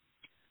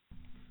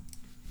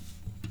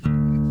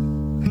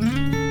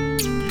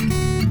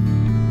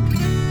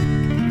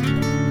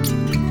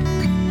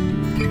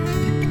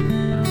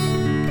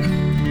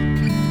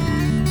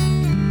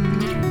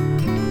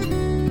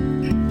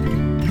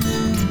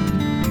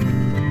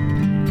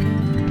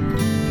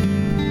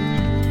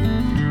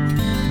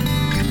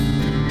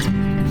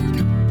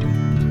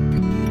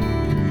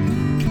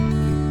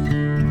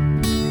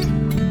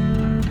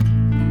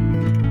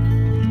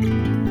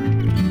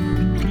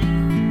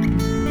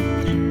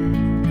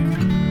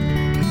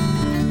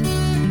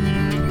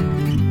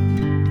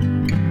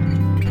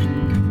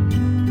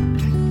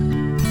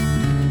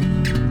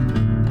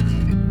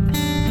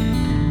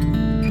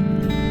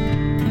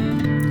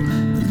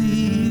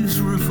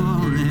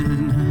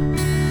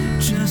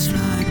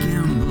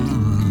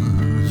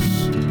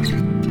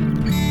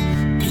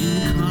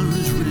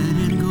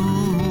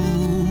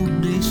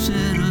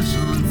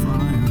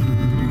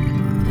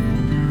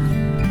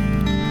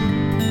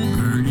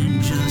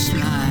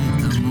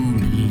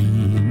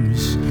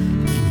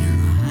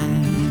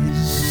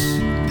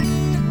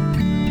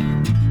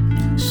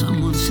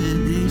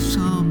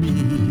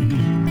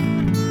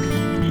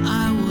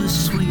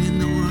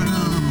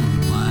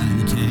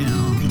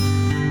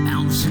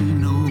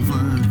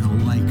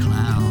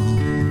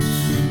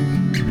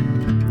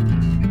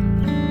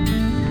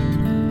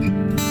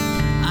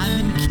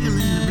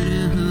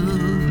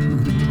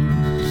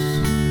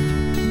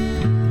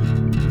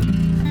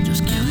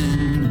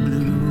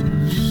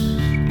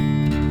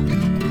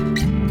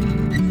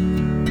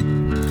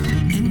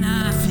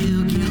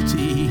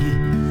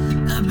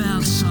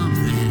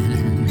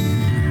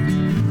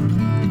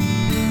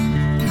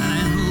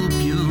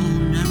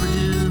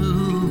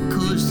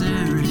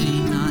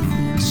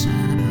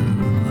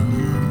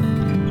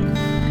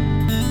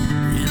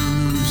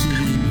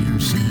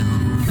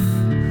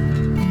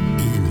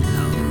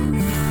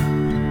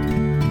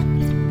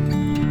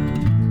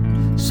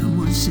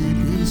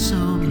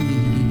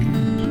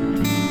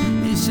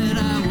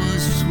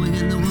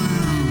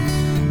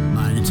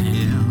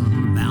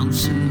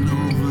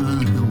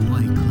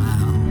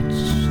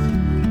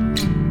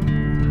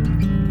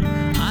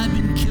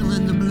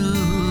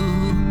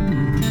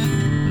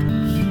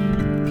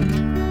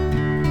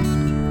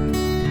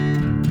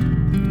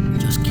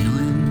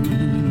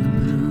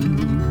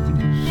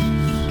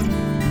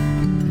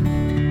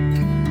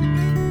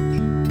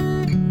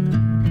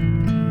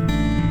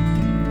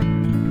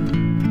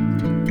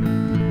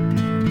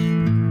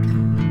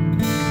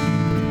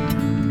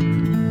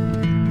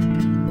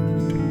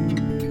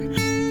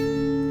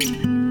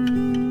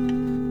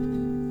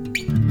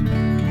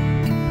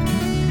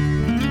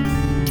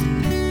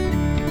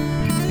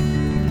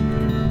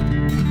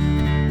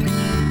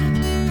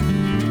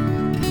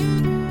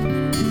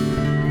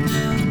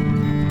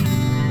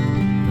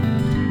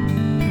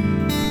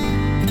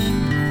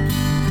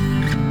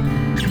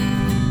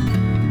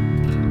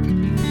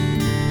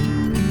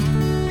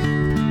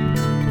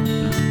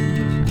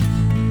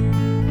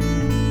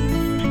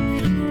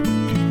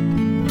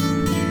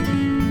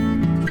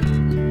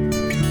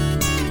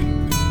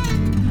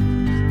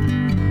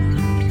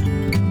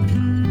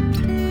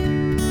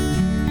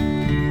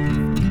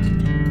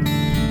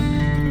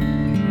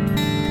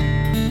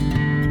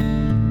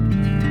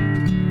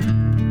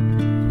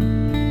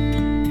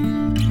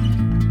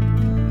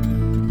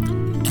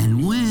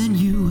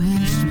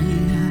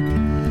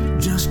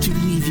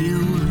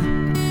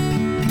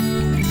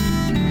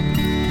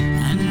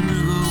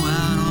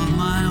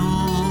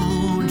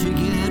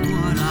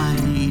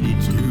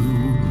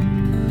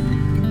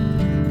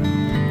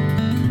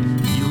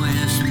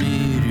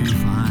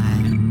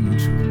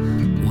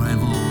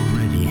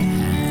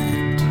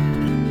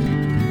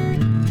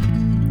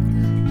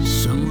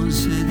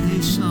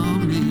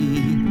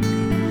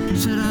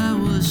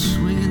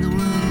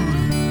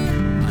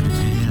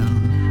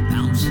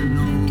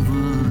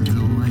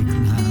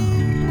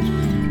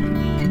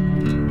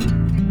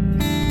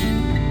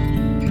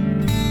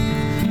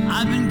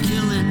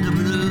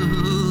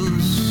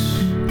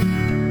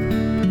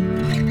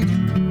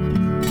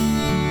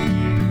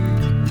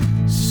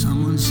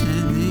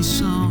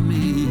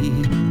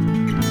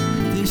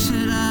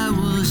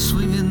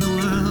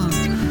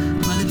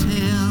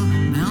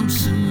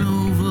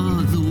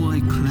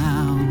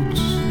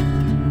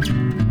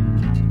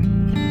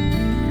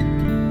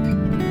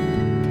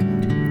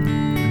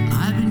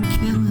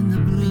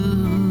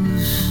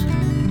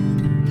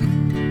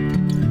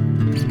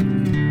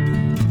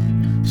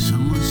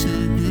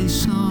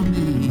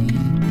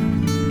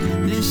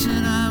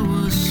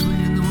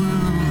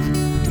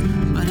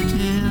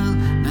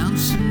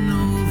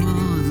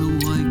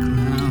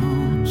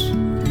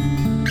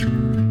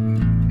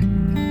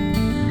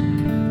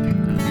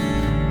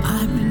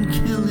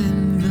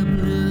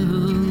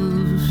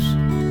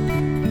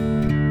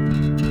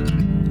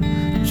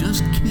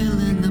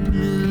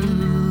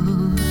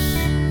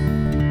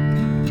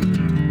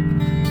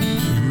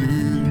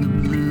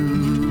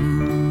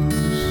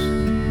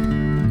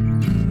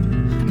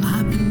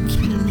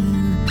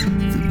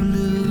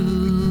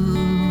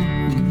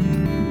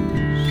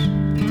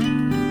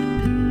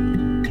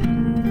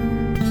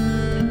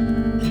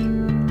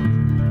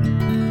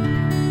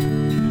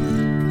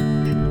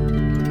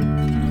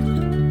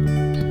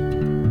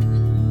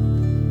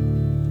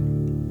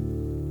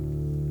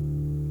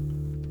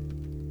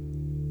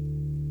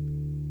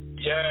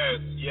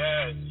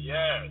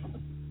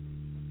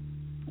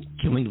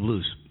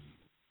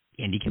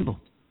 Andy Kimbel.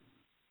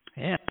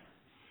 Yeah.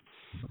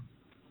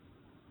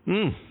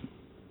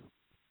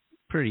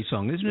 Pretty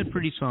song, isn't it?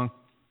 Pretty song.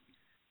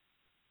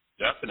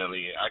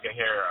 Definitely. I can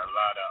hear a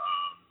lot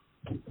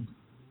of,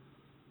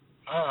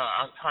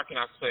 how can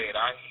I say it?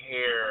 I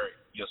hear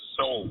your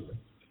soul,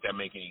 if that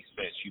makes any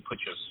sense. You put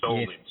your soul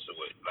into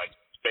it, like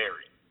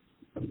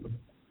buried.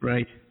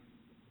 Right.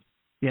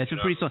 Yeah, it's a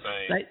pretty song.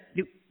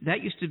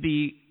 That used to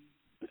be,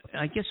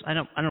 I guess I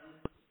don't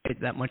it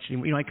that much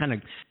anymore. I kind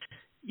of,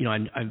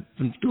 I've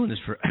been doing this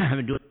for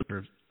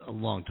a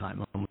long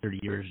time, almost 30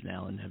 years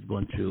now, and have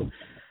gone through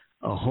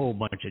a whole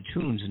bunch of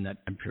tunes in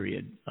that time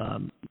period,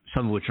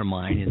 some of which are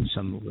mine and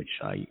some of which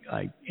I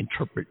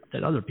interpret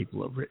that other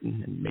people have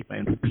written and make my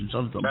own versions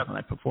of them when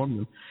I perform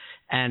them.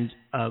 And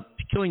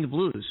Killing the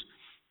Blues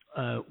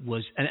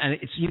was, and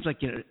it seems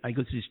like I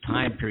go through these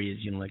time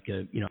periods, like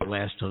a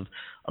last of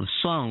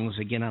songs.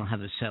 Again, I don't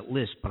have a set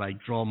list, but I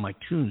draw my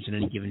tunes in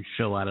any given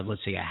show out of,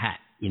 let's say, a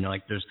hat.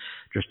 Like there's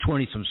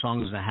 20 some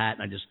songs in a hat,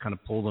 and I just kind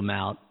of pull them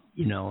out.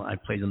 I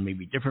play them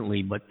maybe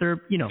differently, but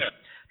they're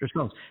they're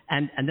songs.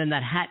 And then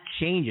that hat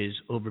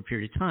changes over a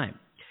period of time.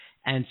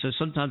 And so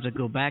sometimes I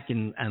go back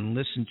and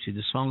listen to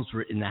the songs that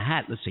were in the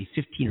hat, let's say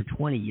 15 or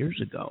 20 years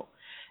ago,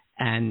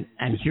 and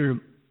hear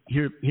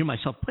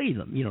myself play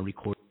them,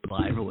 record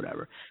live or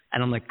whatever.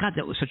 And I'm like, God,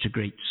 that was such a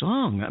great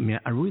song. I mean,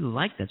 I really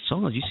like that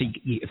song. As you say,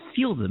 you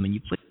feel them and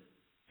you play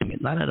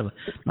it, not out of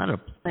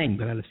playing,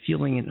 but out of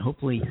feeling it. And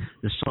hopefully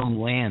the song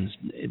lands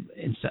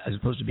as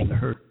opposed to being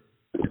heard.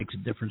 It makes a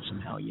difference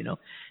somehow,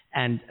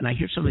 And I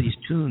hear some of these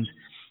tunes,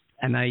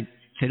 and I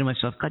say to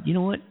myself, God, you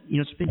know what?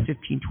 It's been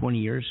 15, 20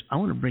 years. I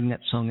want to bring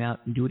that song out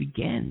and do it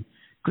again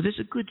because it's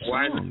a good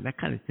song, that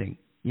kind of thing,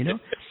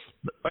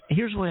 But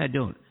here's why I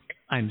don't.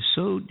 I'm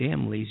so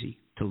damn lazy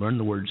to learn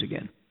the words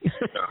again. So,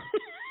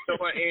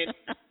 and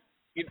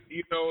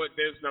you know what?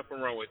 There's nothing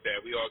wrong with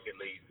that. We all get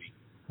lazy.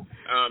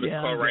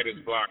 It's called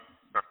writer's block.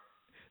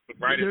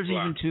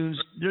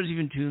 There's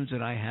even tunes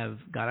that I have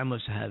got. I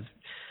must have.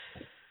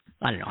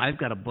 I don't know. I've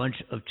got a bunch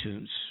of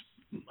tunes.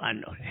 I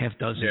don't know, half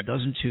dozen,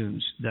 dozen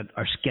tunes that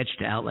are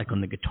sketched out like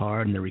on the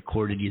guitar, and they're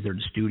recorded either in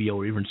the studio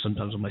or even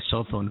sometimes on my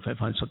cell phone. If I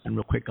find something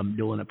real quick I'm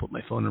doing, I put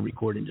my phone on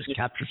record and just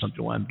capture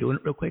something while I'm doing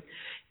it real quick,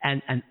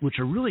 and which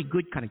are really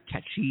good, kind of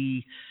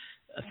catchy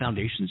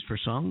foundations for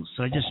songs.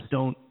 So I just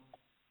don't,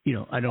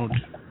 I don't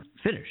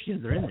finish.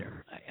 They're in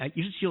there.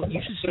 You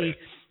should see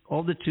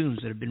all the tunes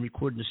that have been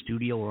recorded in the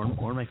studio or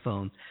on my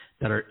phone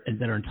that are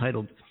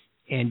entitled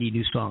Andy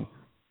New Song.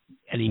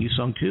 Andy New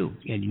Song 2,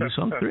 Andy New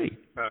Song 3.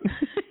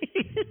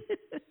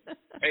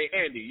 Hey,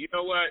 Andy, you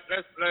know what?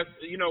 Let's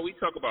we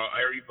talk about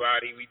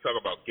everybody. We talk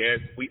about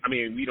guests. We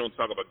don't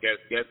talk about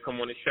guests. Guests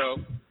come on the show.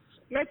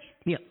 Let's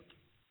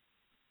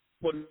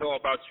people know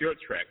about your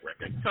track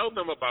record. Tell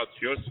them about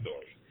your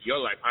story, your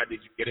life. How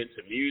did you get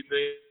into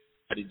music?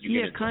 How did you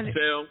get into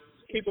film?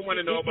 People want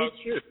to know about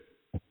you.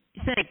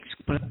 Thanks,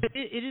 but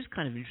it is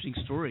kind of an interesting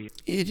story.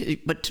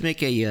 But to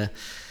make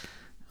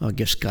I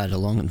guess got a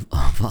long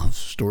involved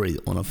story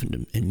that went off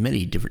in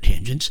many different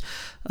tangents.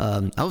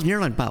 I was an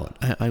airline pilot.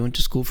 I went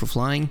to school for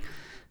flying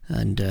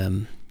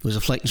and was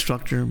a flight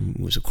instructor,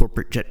 was a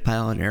corporate jet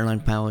pilot, an airline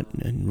pilot,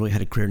 and really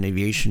had a career in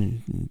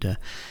aviation. And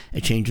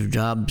a change of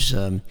jobs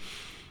led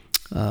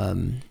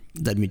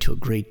me to a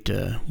great,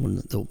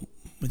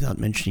 without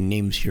mentioning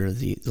names here,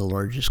 the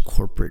largest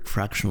corporate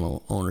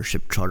fractional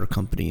ownership charter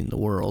company in the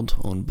world,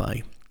 owned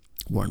by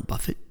Warren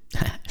Buffett.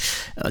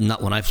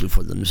 Not when I flew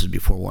for them. This is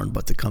before Warren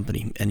bought the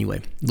company.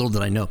 Anyway, little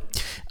did I know.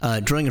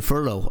 During a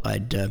furlough,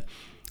 I'd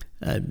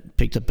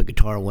picked up a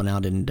guitar, went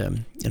out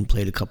and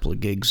played a couple of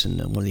gigs. And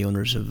one of the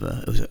owners of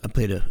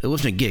it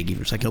wasn't a gig. It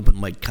was like an open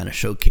mic kind of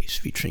showcase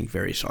featuring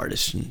various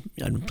artists. And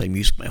I've been playing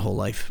music my whole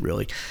life,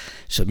 really.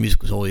 So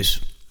music was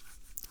always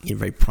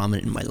very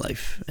prominent in my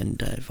life,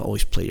 and I've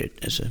always played it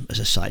as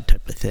a side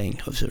type of thing.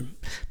 I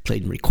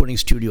played in a recording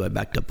studio. I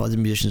backed up other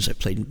musicians. I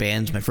played in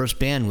bands. My first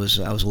band I was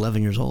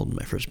 11 years old in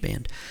my first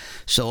band.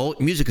 So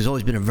music has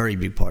always been a very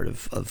big part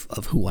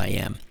of who I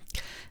am.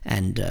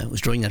 And it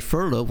was during that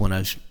furlough when I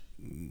was,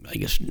 I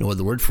guess no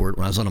other word for it,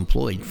 when I was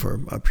unemployed for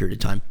a period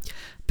of time,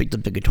 picked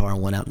up the guitar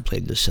and went out and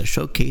played this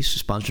showcase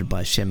sponsored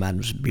by Sam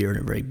Adams Beer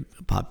and a very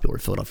popular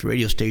Philadelphia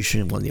radio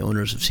station. And one of the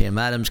owners of Sam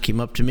Adams came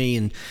up to me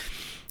and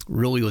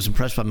really was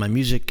impressed by my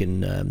music,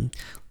 and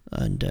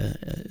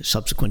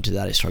subsequent to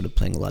that, I started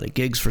playing a lot of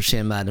gigs for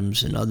Sam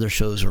Adams and other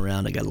shows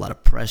around. I got a lot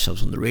of press. I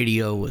was on the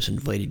radio, was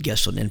invited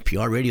guest on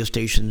NPR radio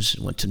stations,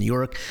 went to New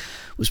York,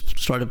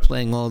 started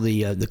playing all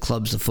the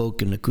clubs, the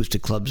folk and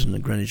acoustic clubs in the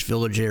Greenwich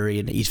Village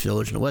area, in the East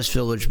Village and the West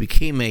Village,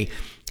 became a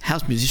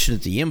house musician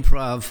at the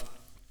Improv.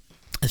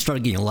 I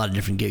started getting a lot of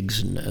different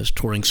gigs, and I was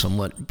touring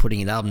somewhat,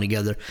 putting an album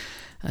together,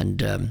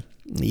 and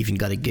even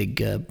got a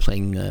gig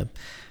playing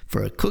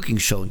for a cooking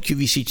show on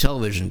QVC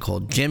television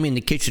called Jamming in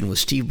the Kitchen with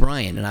Steve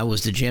Bryan, and I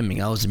was the jamming,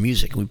 I was the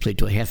music, and we played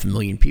to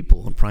 500,000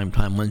 people on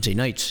primetime Wednesday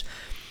nights.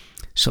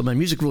 So my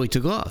music really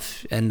took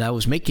off, and I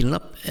was making it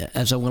up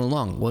as I went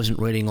along. I wasn't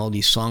writing all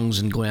these songs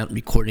and going out and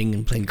recording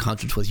and playing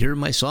concerts with, here are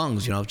my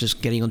songs. I was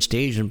just getting on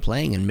stage and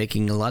playing and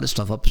making a lot of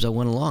stuff up as I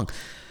went along.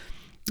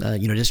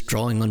 just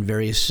drawing on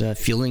various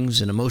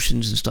feelings and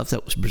emotions and stuff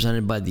that was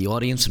presented by the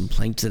audience and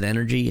playing to that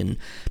energy and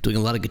doing a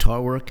lot of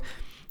guitar work.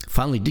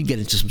 Finally did get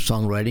into some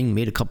songwriting,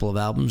 made a couple of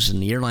albums,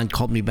 and the airline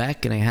called me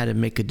back, and I had to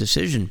make a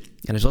decision.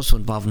 And I was also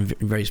involved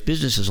in various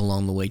businesses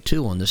along the way,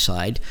 too, on the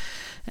side.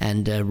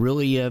 And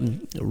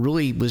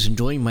really was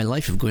enjoying my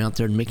life of going out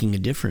there and making a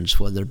difference,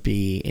 whether it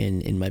be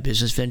in my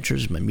business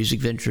ventures, my music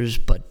ventures,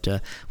 but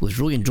was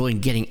really enjoying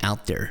getting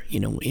out there,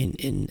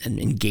 in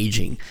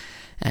engaging.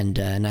 And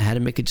I had to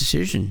make a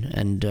decision.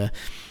 And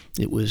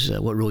it was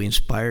what really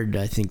inspired,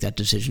 I think, that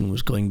decision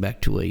was going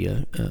back to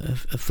a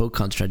folk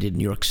concert I did in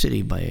New York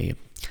City by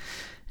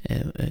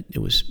it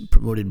was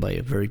promoted by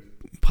a very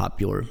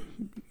popular,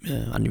 I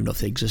don't even know if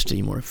they exist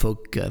anymore,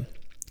 folk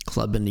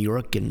club in New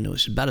York, and it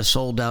was about a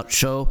sold-out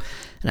show.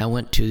 And I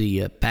went to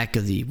the back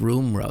of the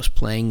room where I was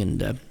playing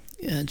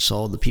and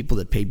saw the people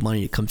that paid money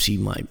to come see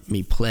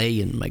me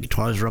play, and my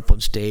guitars were up on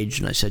stage.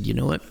 And I said, you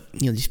know what?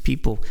 These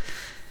people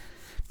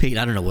paid,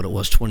 I don't know what it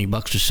was, $20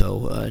 or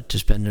so to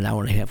spend an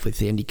hour and a half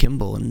with Andy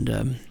Kimbel,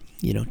 and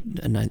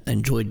and I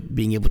enjoyed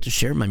being able to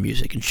share my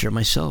music and share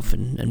myself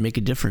and make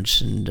a difference.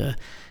 And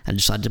I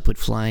decided to put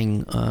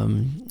flying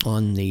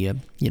on the,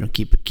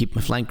 keep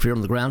my flying career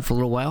on the ground for a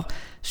little while,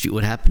 see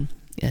what happened.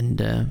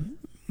 And, and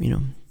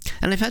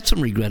I've had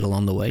some regret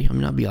along the way. I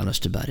mean, I'll be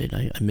honest about it.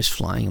 I miss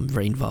flying. I'm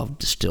very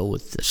involved still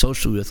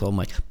socially with all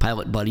my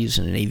pilot buddies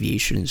and in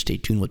aviation, and stay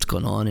tuned what's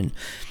going on.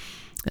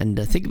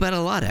 And think about it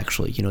a lot,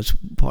 actually. It's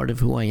part of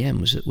who I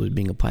am, was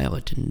being a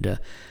pilot. And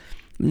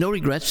no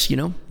regrets,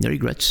 no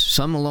regrets.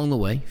 Some along the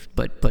way,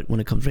 but when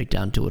it comes right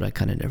down to it, I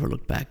kind of never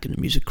look back. And the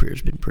music career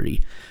has been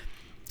pretty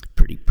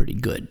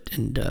good.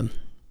 And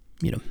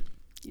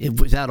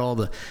without all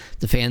the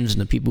fans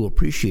and the people who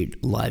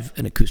appreciate live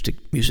and acoustic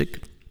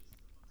music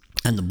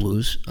and the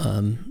blues,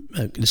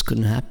 this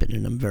couldn't happen.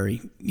 And I'm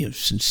very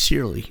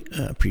sincerely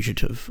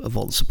appreciative of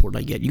all the support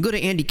I get. You can go to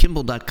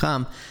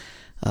andykimbel.com.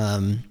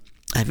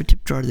 I have a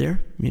tip jar there,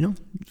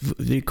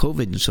 the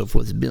COVID and so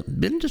forth. It's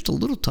been just a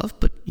little tough,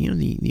 but,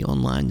 the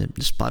online, the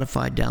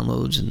Spotify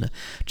downloads and the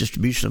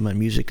distribution of my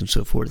music and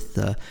so forth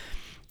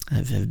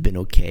have been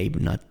okay,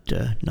 but not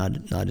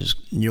as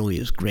nearly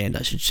as grand,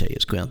 I should say,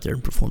 as going out there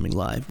and performing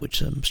live,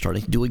 which I'm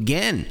starting to do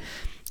again.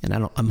 And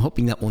I'm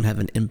hoping that won't have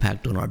an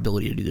impact on our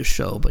ability to do the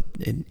show, but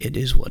it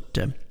is what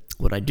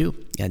I do.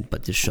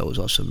 But this show is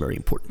also very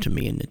important to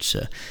me, and this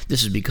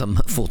has become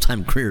a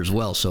full-time career as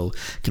well. So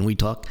can we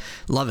talk?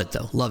 Love it,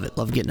 though. Love it.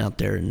 Love getting out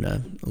there,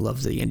 and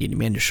love the Andy and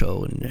Amanda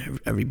show and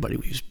everybody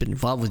who's been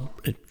involved with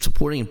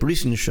supporting and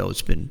producing the show.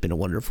 It's been a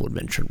wonderful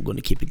adventure. We're going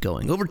to keep it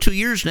going. Over 2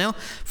 years now,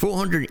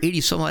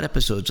 480 some odd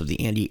episodes of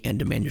the Andy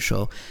and Amanda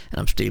show, and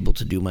I'm stable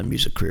to do my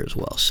music career as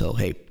well. So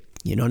hey,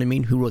 you know what I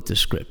mean? Who wrote this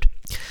script?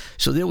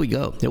 So there we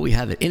go. There we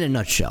have it in a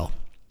nutshell.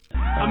 A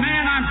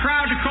man I'm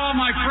proud to call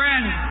my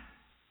friend.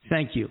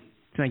 Thank you.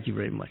 Thank you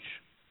very much.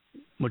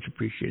 Much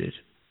appreciated.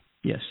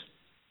 Yes.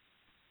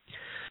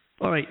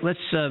 All right, we're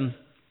going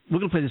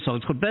to play this song.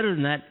 It's called Better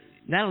Than That.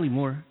 Natalie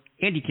Moore,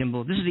 Andy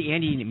Kimbel. This is the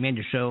Andy and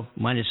Amanda show,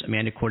 minus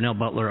Amanda. Cornell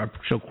Butler, our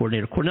show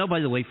coordinator. Cornell, by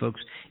the way, folks,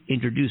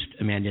 introduced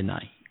Amanda and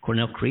I.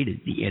 Cornell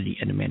created the Andy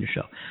and Amanda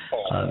show.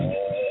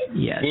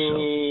 Yeah.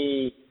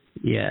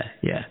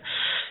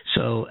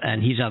 So,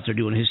 and he's out there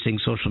doing his thing,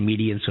 social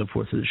media and so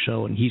forth for the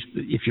show. And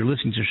if you're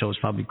listening to the show, it's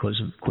probably because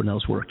of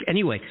Cornell's work.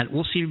 Anyway,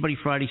 we'll see everybody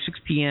Friday, 6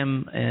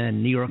 p.m.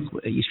 in New York,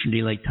 Eastern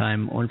Daylight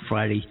Time on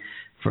Friday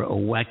for a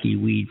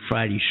Wacky Weed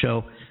Friday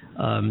show,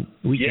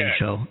 weekend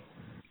show.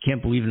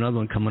 Can't believe another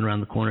one coming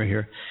around the corner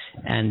here.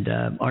 And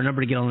our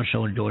number to get on the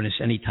show and join us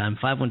anytime,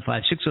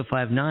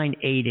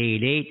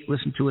 515-605-9888.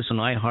 Listen to us on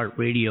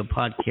iHeartRadio,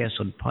 podcast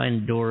on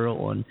Pandora,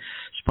 on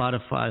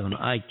Spotify, on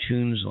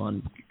iTunes,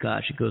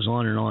 it goes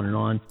on and on and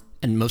on.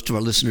 And most of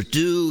our listeners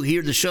do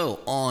hear the show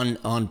on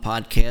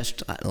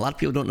podcast. A lot of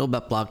people don't know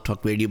about Blog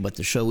Talk Radio, but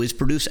the show is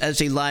produced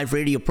as a live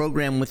radio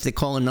program with the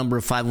call-in number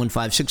of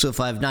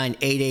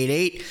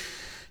 515-605-9888.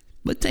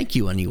 But thank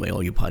you anyway,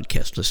 all you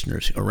podcast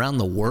listeners around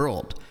the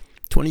world.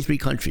 23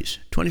 countries.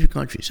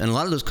 And a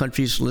lot of those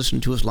countries listen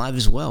to us live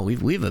as well.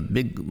 We have a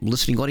big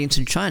listening audience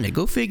in China.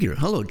 Go figure.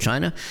 Hello,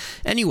 China.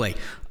 Anyway,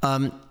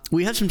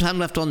 we have some time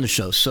left on the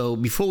show. So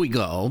before we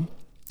go,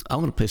 I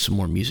want to play some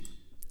more music.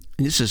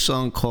 And this is a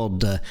song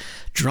called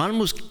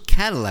Geronimo's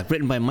Cadillac,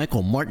 written by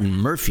Michael Martin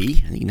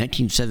Murphey, I think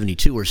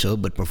 1972 or so,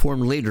 but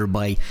performed later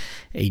by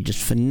a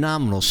just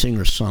phenomenal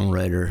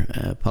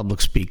singer-songwriter,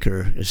 public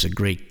speaker. Is a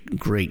great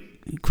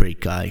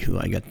guy who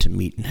I got to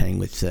meet and hang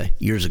with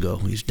years ago.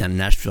 He's down in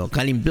Nashville. A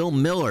guy named Bill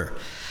Miller.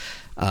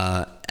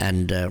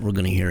 And we're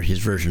going to hear his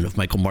version of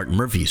Michael Martin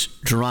Murphey's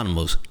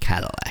Geronimo's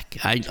Cadillac.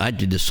 I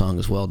did this song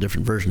as well, a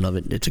different version of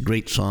it. It's a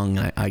great song.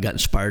 I got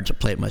inspired to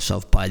play it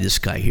myself by this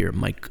guy here,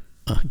 Michael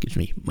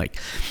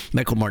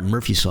Martin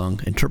Murphy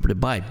song, interpreted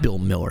by Bill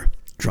Miller,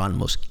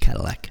 Geronimo's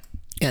Cadillac.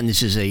 And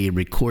this is a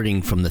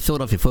recording from the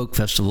Philadelphia Folk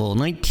Festival,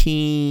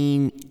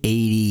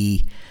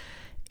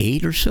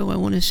 1988 or so, I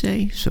want to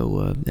say.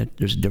 So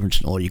there's a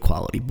difference in audio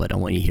quality, but I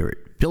want you to hear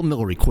it. Bill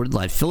Miller recorded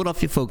live,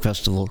 Philadelphia Folk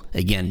Festival,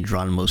 again,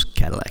 Geronimo's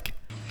Cadillac.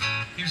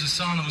 Here's a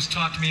song that was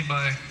taught to me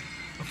by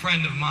a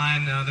friend of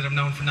mine that I've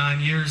known for 9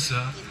 years.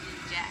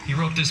 He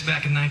wrote this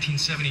back in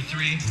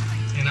 1973,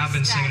 and I've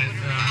been singing it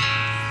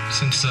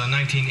since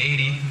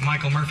 1980.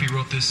 Michael Murphy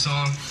wrote this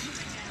song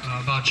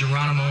about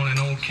Geronimo and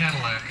an old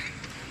Cadillac.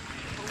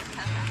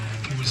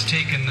 It was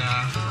taken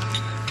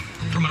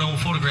from an old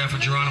photograph of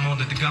Geronimo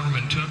that the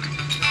government took. Can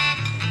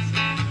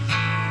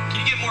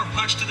you get more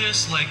punch to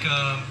this? Like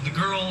the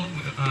girl,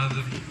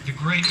 the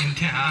great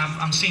intent.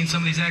 I'm seeing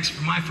some of these acts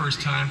for my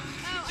first time.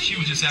 She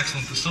was just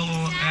excellent. The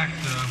solo act,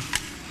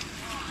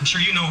 I'm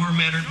sure you know her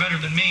better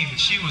than me, but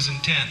she was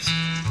intense.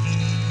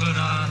 But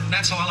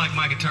that's how I like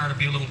my guitar to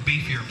be a little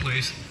beefier,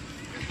 please.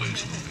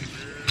 Please, a little beefier.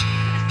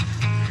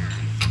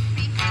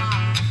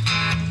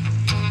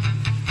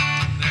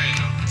 There you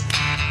go.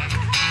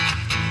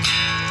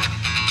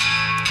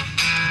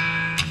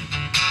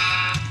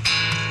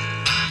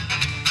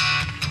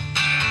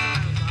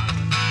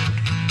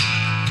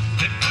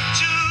 They put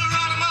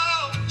Geronimo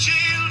in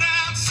jail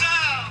down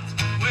south,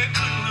 where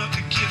couldn't look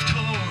a gift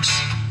horse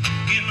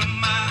in the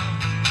mouth.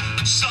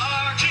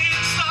 Sergeant,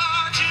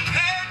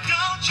 hey,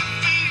 don't you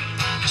feel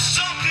there's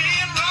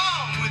something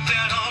wrong with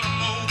that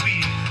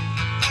automobile?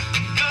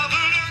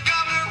 Governor,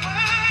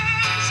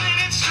 why isn't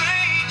it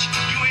strange?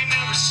 You ain't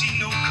never seen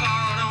no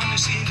car on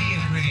this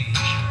Indian range.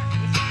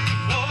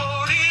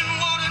 Warden,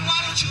 why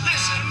don't you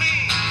listen to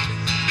me?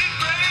 Be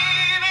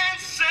brave and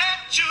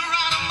set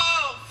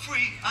Geronimo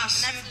free. I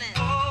said,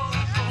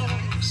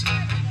 boys,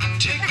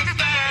 take me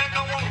back,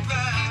 I want to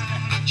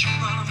ride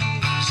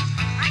Geronimo's.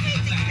 I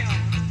hate the kill.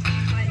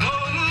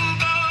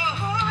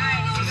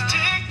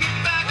 Take me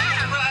back on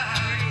a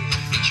ride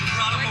in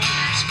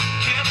Geronimo's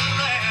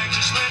Cadillac,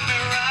 just let me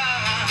ride.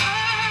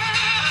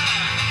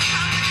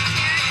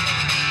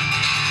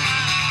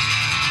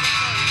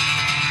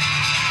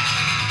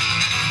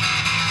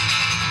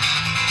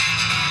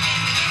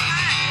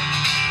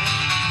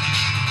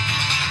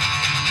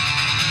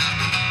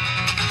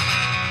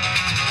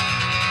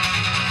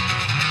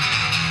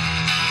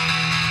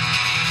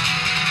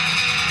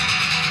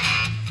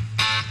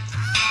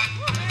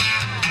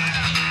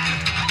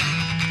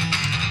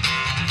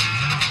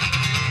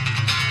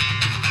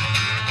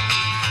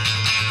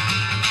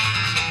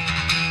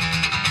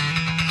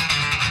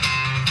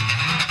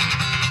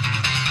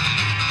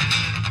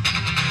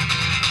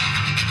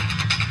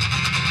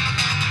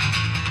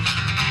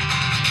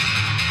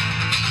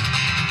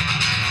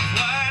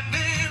 White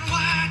man,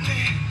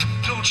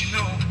 don't you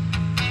know?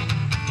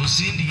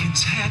 Those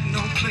Indians had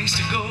no place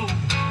to go.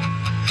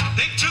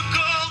 They took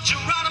old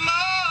Geronimo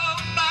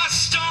by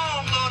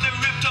storm. Lord, they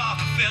ripped off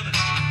the feathers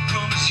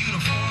from his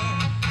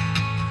uniform.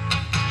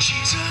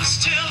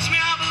 Jesus tells me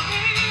I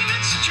believe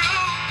it's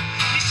true.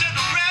 He said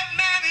the red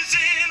man is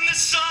in the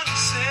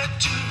sunset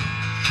too.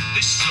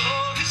 They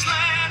sold his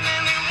land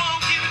and they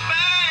won't give it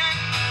back.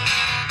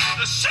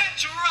 They sent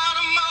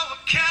Geronimo a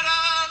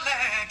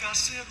Cadillac. I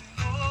said,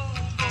 oh,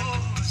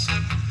 boys,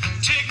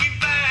 take me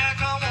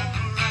back. I want to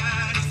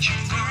ride in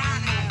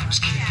Geronimo's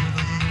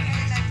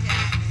Cadillac.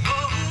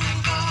 Oh,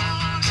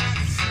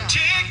 boys,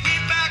 take me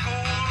back. I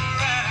want to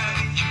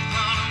ride in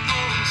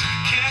Geronimo's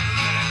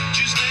Cadillac.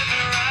 Just let me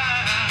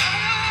ride.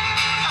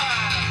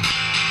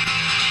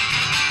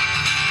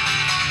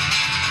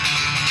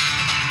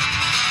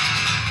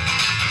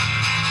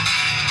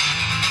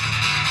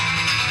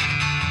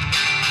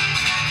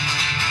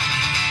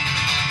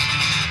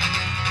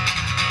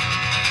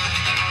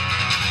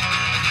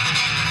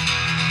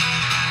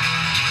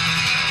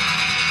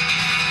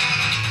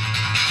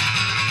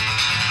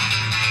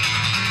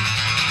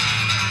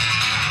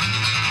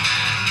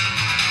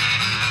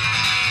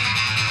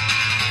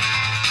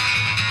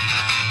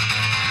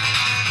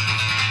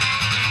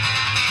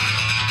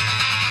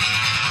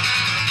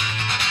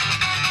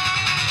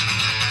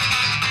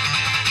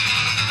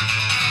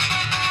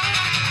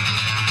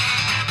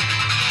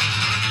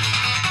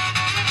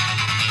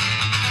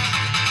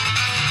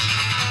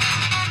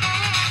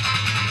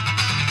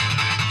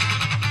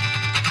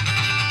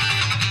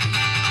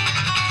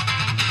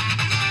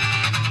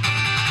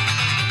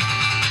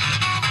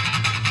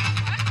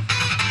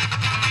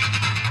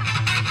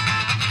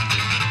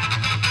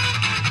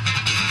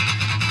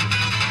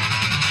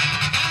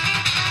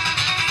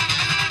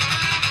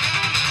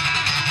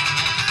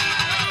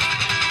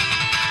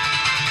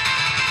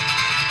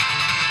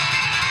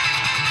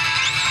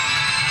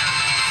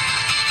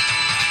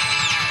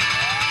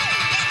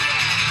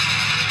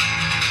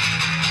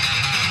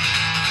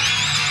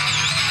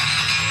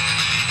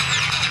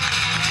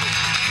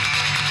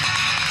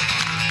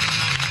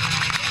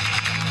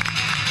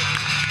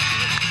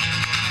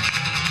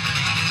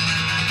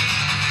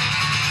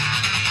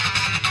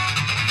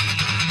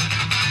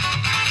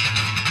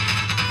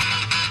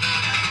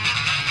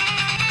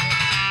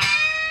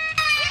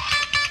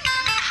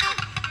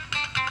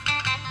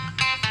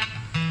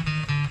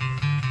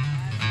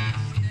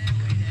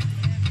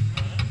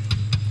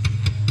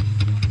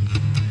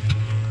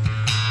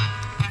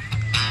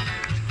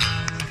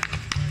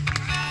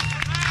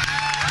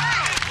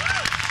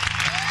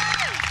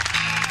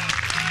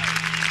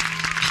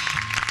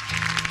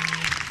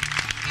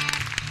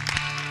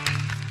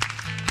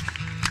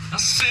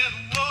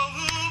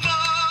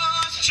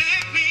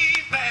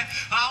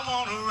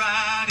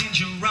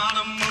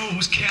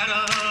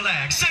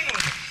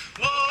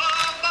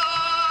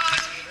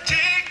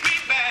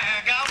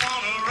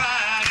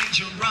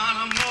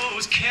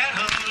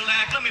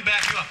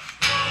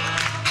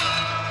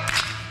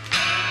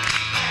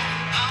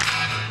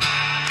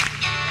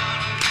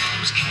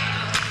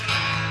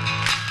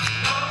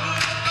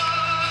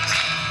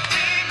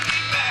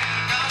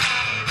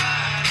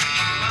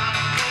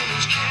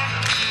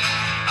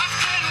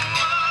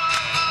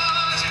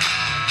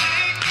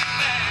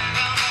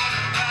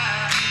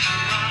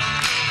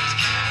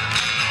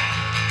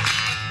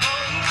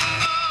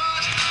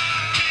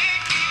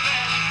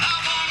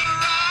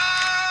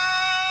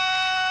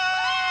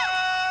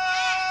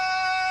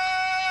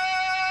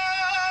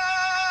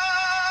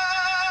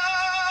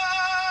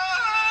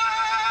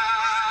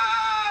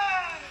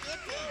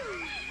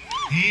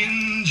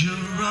 in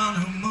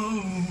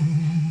Geronimo's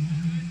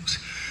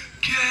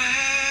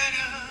Cadillac.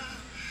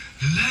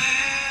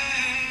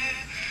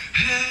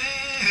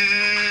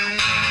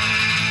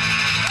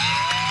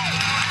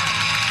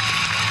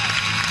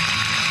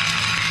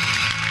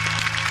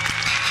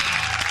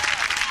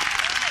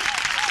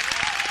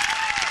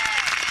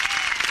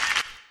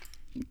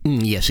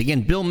 Yes,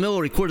 again, Bill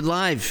Miller recorded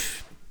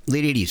live,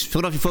 late 80s,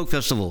 Philadelphia Folk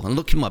Festival. And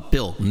look him up,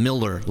 Bill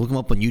Miller. Look him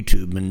up on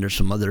YouTube. And there's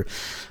some other,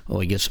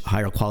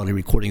 higher quality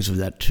recordings of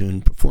that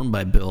tune performed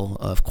by Bill.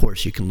 Of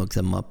course, you can look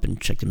them up and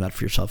check them out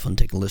for yourself and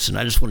take a listen.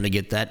 I just wanted to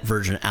get that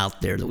version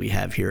out there that we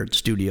have here at the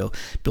studio.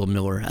 Bill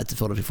Miller at the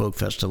Philadelphia Folk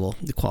Festival.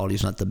 The quality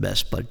is not the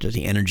best, but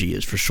the energy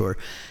is for sure.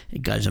 The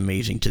guy's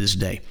amazing to this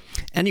day.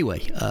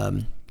 Anyway,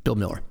 Bill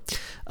Miller.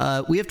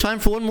 We have time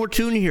for one more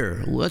tune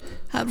here.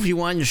 How do you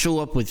wind the show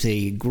up with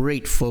a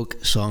great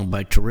folk song by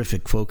a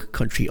terrific folk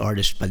country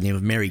artist by the name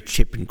of Mary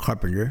Chapin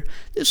Carpenter?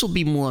 This will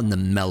be more on the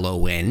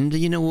mellow end.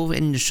 We'll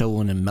end the show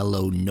on a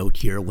mellow note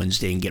here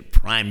Wednesday and get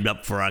primed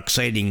up for our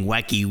exciting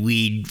Wacky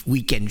Weed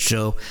weekend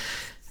show.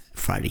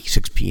 Friday,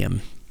 6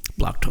 p.m.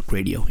 Block Talk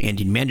Radio.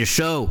 Andy and Amanda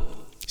Show,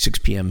 6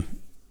 p.m.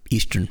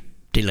 Eastern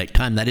Daylight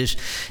Time, that is.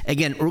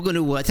 Again, we're going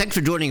to thanks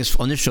for joining us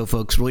on this show,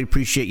 folks. Really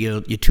appreciate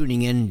you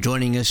tuning in,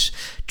 joining us,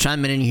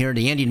 chiming in here.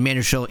 The Andy and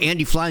Amanda Show.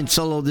 Andy flying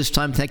solo this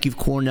time. Thank you,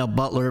 Cornell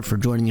Butler, for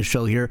joining the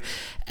show here.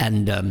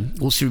 And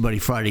we'll see everybody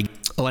Friday.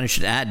 Oh, and I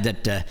should add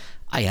that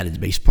I added the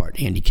bass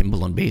part. Andy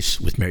Kimbel on bass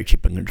with Mary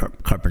Chapin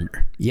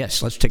Carpenter.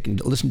 Yes, let's take a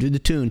listen to the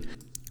tune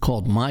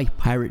called My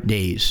Pirate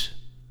Days.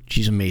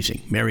 She's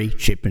amazing. Mary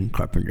Chapin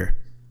Carpenter.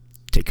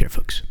 Take care,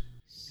 folks.